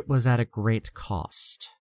 it was at a great cost.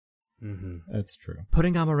 Mm-hmm. That's true.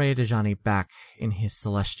 Putting Amareya Dejani back in his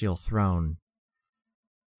celestial throne,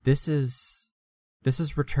 this is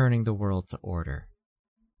returning the world to order.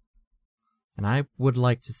 And I would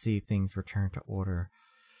like to see things return to order.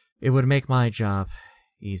 It would make my job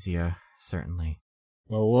easier, certainly.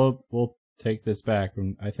 Well, we'll take this back,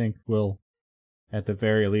 and I think we'll, at the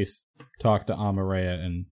very least, talk to Amareya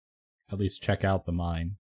and at least check out the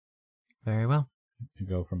mine Very well. and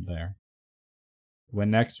go from there. When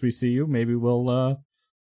next we see you, maybe we'll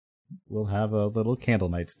have a little Candle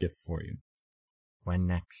Nights gift for you. When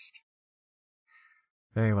next?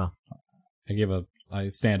 Very well. I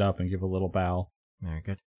stand up and give a little bow. Very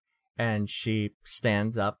good. And she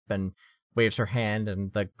stands up and waves her hand,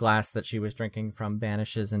 and the glass that she was drinking from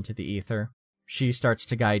vanishes into the ether. She starts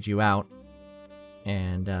to guide you out,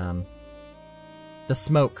 and the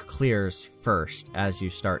smoke clears first as you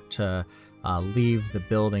start to leave the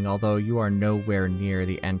building, although you are nowhere near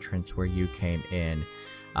the entrance where you came in.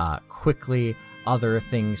 Quickly, other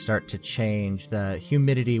things start to change. The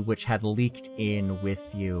humidity, which had leaked in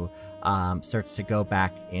with you, starts to go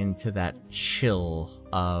back into that chill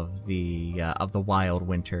of the wild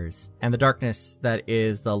winters, and the darkness that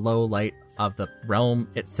is the low light of the realm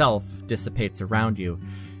itself dissipates around you,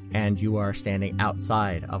 and you are standing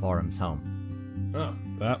outside of Auram's home. Oh.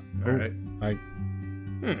 All right.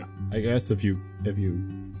 I guess if you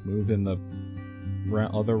move in the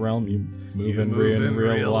other realm, you move in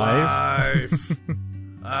real life.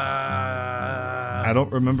 I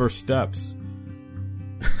don't remember steps.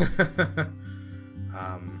 That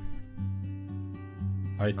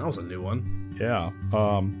was a new one. Yeah.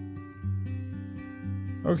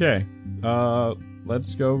 Okay.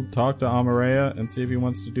 Let's go talk to Amareya and see if he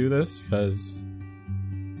wants to do this, because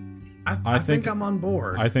I think I'm on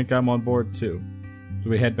board. I think I'm on board too. So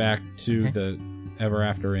we head back to the Ever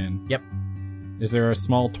After Inn. Yep. Is there a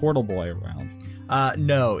small turtle boy around?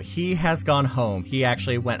 No, he has gone home. He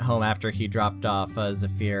actually went home after he dropped off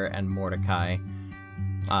Zephyr and Mordecai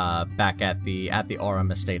back at the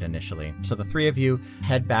Aurum estate initially. So the three of you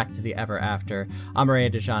head back to the Ever After.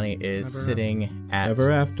 Amareya Dejani is sitting at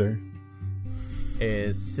Ever After.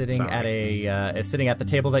 Is sitting at the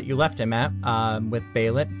table that you left him at with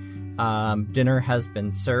Baelit. Dinner has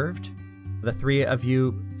been served. The three of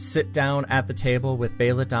you sit down at the table with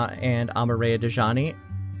Baelit and Amareya Dejani.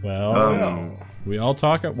 Well, we all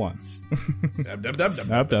talk at once. Dub, dub, dub, dub.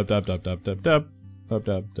 Dub, dub, dub, dub, dub, dub, dub. Dub,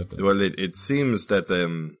 dub, dub, dub. Well, it seems that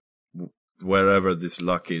wherever this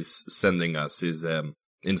luck is sending us is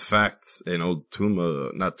in fact an old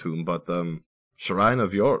shrine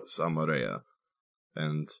of yours, Amareya.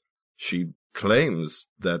 And she claims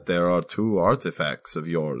that there are 2 artifacts of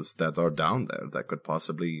yours that are down there that could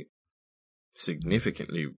possibly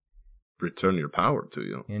significantly return your power to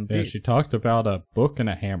you. Indeed. Yeah, she talked about a book and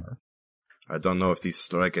a hammer. I don't know if these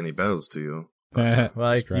strike any bells to you.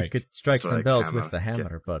 Well, you Strike. could strike some Strike, bells hammer. with the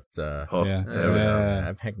hammer, but Oh, Yeah. there we are.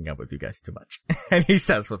 I'm hanging out with you guys too much. And he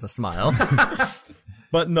says with a smile.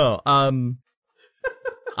 But no,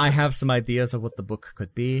 I have some ideas of what the book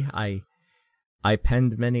could be. I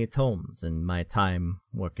penned many tomes in my time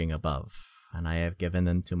working above, and I have given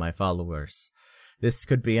them to my followers. This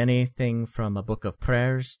could be anything from a book of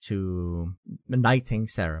prayers to knighting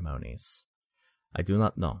ceremonies. I do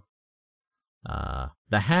not know.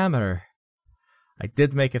 The hammer, I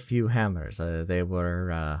did make a few hammers. They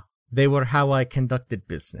were how I conducted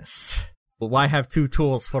business. But why have 2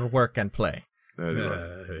 tools for work and play? There you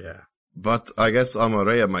are. Yeah. But I guess,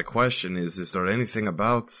 Amareya, my question is there anything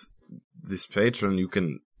about this patron you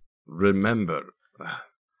can remember?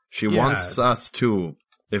 She wants us to,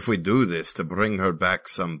 if we do this, to bring her back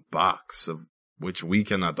some box of which we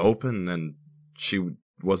cannot open, and she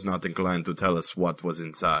was not inclined to tell us what was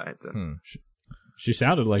inside. She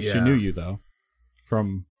sounded like she knew you, though,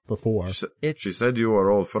 from before. She said you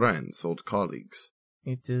are old friends, old colleagues.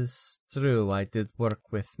 It is true. I did work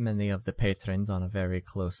with many of the patrons on a very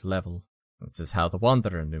close level. It is how the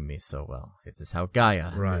Wanderer knew me so well. It is how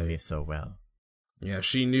Gaia knew me so well. Yeah,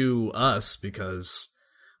 she knew us because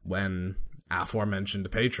when aforementioned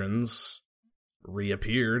patrons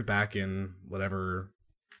reappeared back in whatever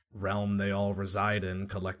realm they all reside in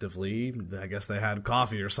collectively, I guess they had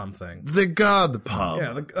coffee or something. The God Pub.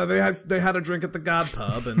 Yeah, they had a drink at the God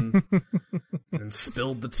Pub and and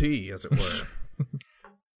spilled the tea, as it were.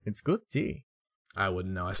 It's good tea. I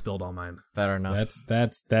wouldn't know. I spilled all mine. Fair enough.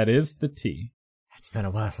 That is the tea. It's been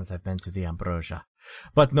a while since I've been to the Ambrosia.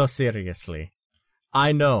 But no, seriously.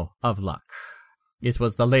 I know of Luck. It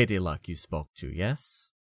was the Lady Luck you spoke to, yes?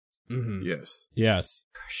 Mm-hmm. Yes. Yes.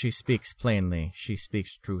 She speaks plainly. She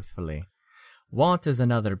speaks truthfully. Want is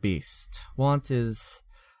another beast. Want is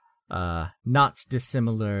not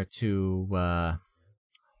dissimilar to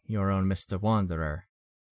your own Mr. Wanderer.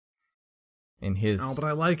 In his... Oh, but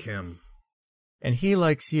I like him. And he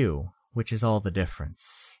likes you, which is all the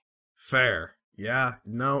difference. Fair. Yeah.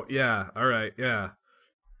 No, yeah. All right, yeah.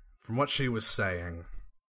 From what she was saying,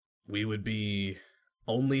 we would be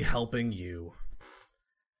only helping you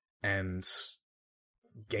and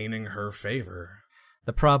gaining her favor.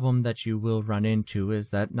 The problem that you will run into is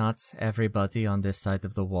that not everybody on this side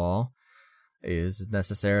of the wall is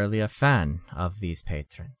necessarily a fan of these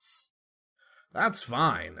patrons. That's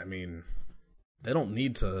fine. I mean, they don't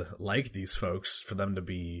need to like these folks for them to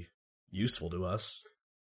be useful to us.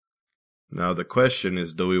 Now the question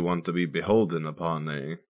is, do we want to be beholden upon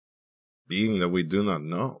a being that we do not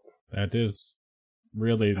know? That is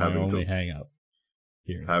really my Having to- only hang-up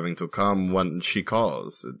here. Having to come when she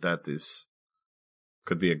calls,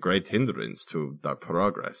 could be a great hindrance to our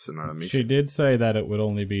progress in our mission. She did say that it would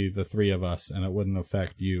only be the three of us, and it wouldn't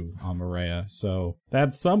affect you, Amareya, so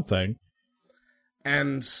that's something.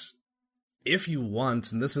 And if you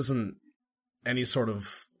want, and this isn't any sort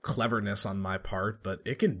of cleverness on my part, but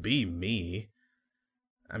it can be me.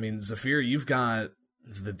 I mean, Zephyr, you've got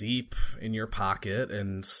the deep in your pocket,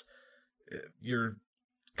 and you're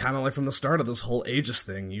kind of like from the start of this whole Aegis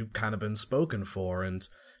thing, you've kind of been spoken for, and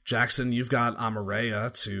Jackson, you've got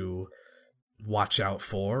Amareya to watch out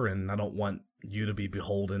for, and I don't want you to be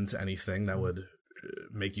beholden to anything that would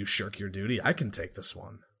make you shirk your duty. I can take this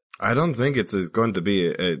one. I don't think it's going to be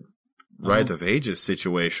a right of ages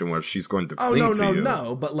situation where she's going to cling to you.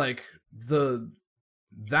 No, but like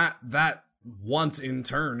that want in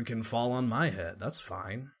turn can fall on my head. That's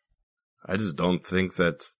fine. I just don't think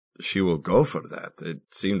that she will go for that. It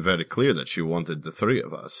seemed very clear that she wanted the three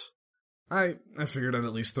of us. I figured I'd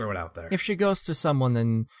at least throw it out there. If she goes to someone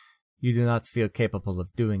and you do not feel capable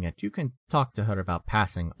of doing it, you can talk to her about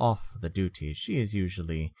passing off the duties. She is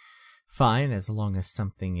usually fine as long as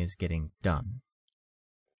something is getting done.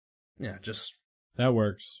 Yeah, just That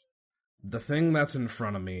works. the thing that's in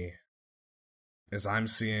front of me is I'm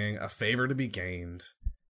seeing a favor to be gained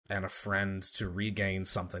and a friend to regain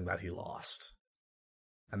something that he lost.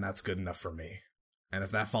 And that's good enough for me. And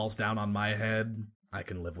if that falls down on my head, I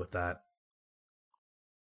can live with that.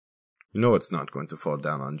 You know it's not going to fall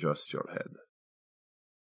down on just your head.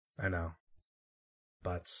 I know.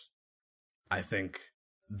 But I think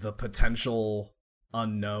the potential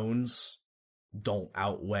unknowns don't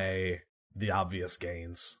outweigh the obvious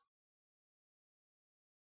gains.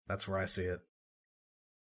 That's where I see it.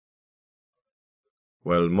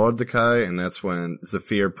 Well, Mordecai, and that's when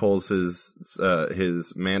Zephyr pulls his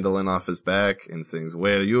mandolin off his back and sings,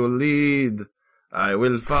 "Where you lead, I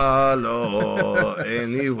will follow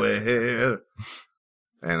anywhere."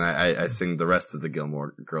 And I sing the rest of the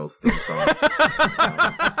Gilmore Girls theme song.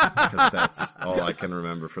 Because that's all I can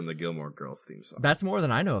remember from the Gilmore Girls theme song. That's more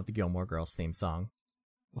than I know of the Gilmore Girls theme song.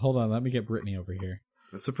 Hold on, let me get Brittany over here.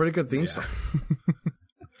 It's a pretty good theme song.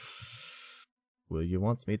 Will you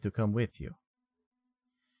want me to come with you?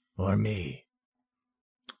 Or me?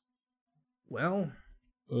 Well,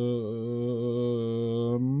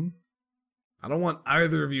 I don't want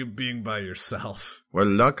either of you being by yourself. Well,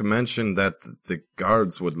 Luck mentioned that the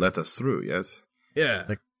guards would let us through, yes? Yeah.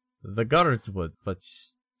 The guards would, but...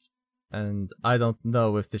 And I don't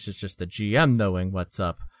know if this is just the GM knowing what's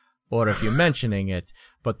up, or if you're mentioning it,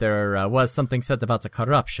 but there was something said about the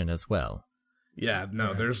corruption as well. Yeah,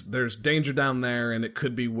 no, there's danger down there, and it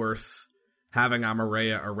could be worth having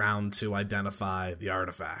Amareya around to identify the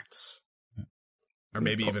artifacts. Or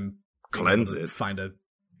maybe even cleanse it.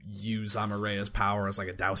 Use Amareya's power as like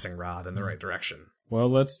a dowsing rod in the right direction. Well,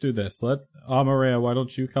 let's do this. Amareya, why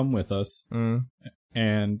don't you come with us?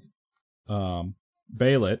 And,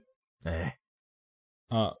 Baelit,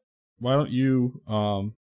 why don't you,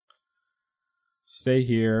 stay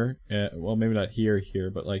here, well, maybe not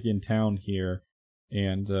here, but like in town here,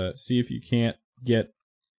 and, see if you can't get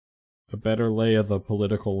a better lay of the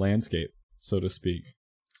political landscape, so to speak.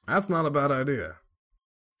 That's not a bad idea.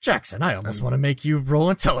 Jackson, I almost want to make you roll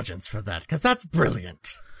intelligence for that, because that's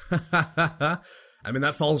brilliant. I mean,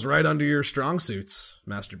 that falls right under your strong suits,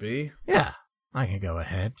 Master B. Yeah, I can go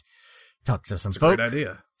ahead. Talk to some It's a folk. great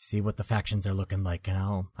idea. See what the factions are looking like, and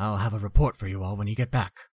I'll have a report for you all when you get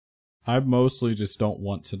back. I mostly just don't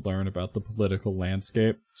want to learn about the political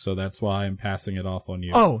landscape, so that's why I'm passing it off on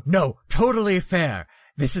you. Oh, no, totally fair.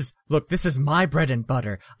 This is my bread and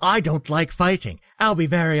butter. I don't like fighting. I'll be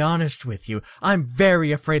very honest with you. I'm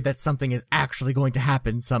very afraid that something is actually going to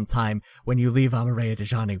happen sometime when you leave Amareya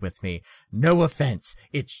Dejani with me. No offense.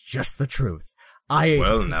 It's just the truth.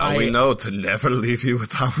 Well, now we know to never leave you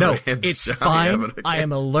with Amareya No, Dejani it's fine. ever again. I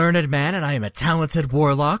am a learned man and I am a talented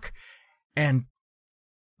warlock. And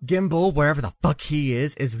Gimbal, wherever the fuck he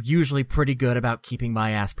is usually pretty good about keeping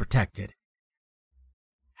my ass protected.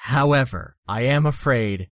 However, I am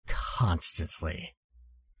afraid constantly.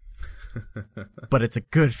 But it's a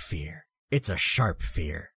good fear. It's a sharp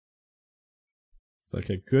fear. It's like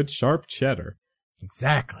a good sharp cheddar.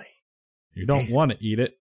 Exactly. You don't Tasty. want to eat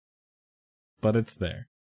it, but it's there.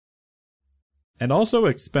 And also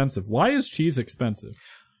expensive. Why is cheese expensive?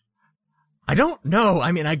 I don't know.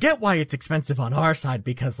 I mean, I get why it's expensive on our side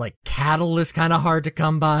because, like, cattle is kind of hard to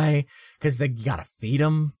come by because you gotta feed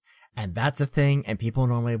them. And that's a thing, and people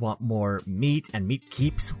normally want more meat, and meat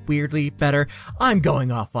keeps weirdly better. I'm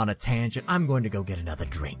going off on a tangent. I'm going to go get another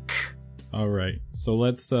drink. All right. So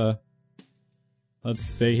let's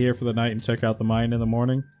stay here for the night and check out the mine in the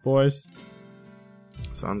morning, boys.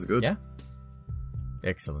 Sounds good. Yeah.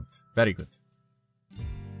 Excellent. Very good.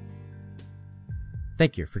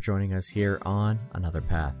 Thank you for joining us here on Another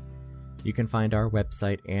Path. You can find our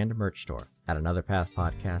website and merch store at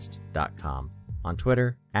anotherpathpodcast.com, on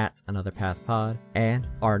Twitter at anotherpathpod, and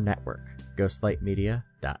our network,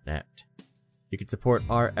 ghostlightmedia.net. You can support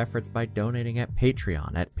our efforts by donating at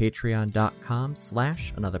Patreon at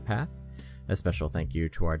patreon.com/anotherpath. A special thank you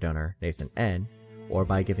to our donor, Nathan N., or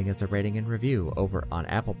by giving us a rating and review over on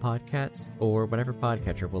Apple Podcasts or whatever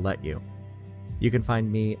podcatcher will let you. You can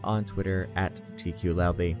find me on Twitter at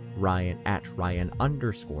TQLoudly, Ryan at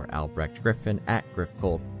Ryan_Albrecht, Griffin at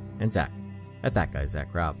GriffCold, and Zach at That Guy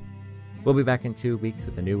Zach Rob. We'll be back in 2 weeks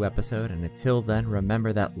with a new episode, and until then,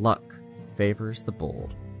 remember that luck favors the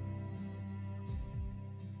bold.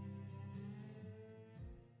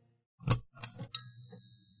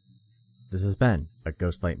 This has been a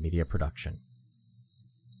Ghostlight Media production.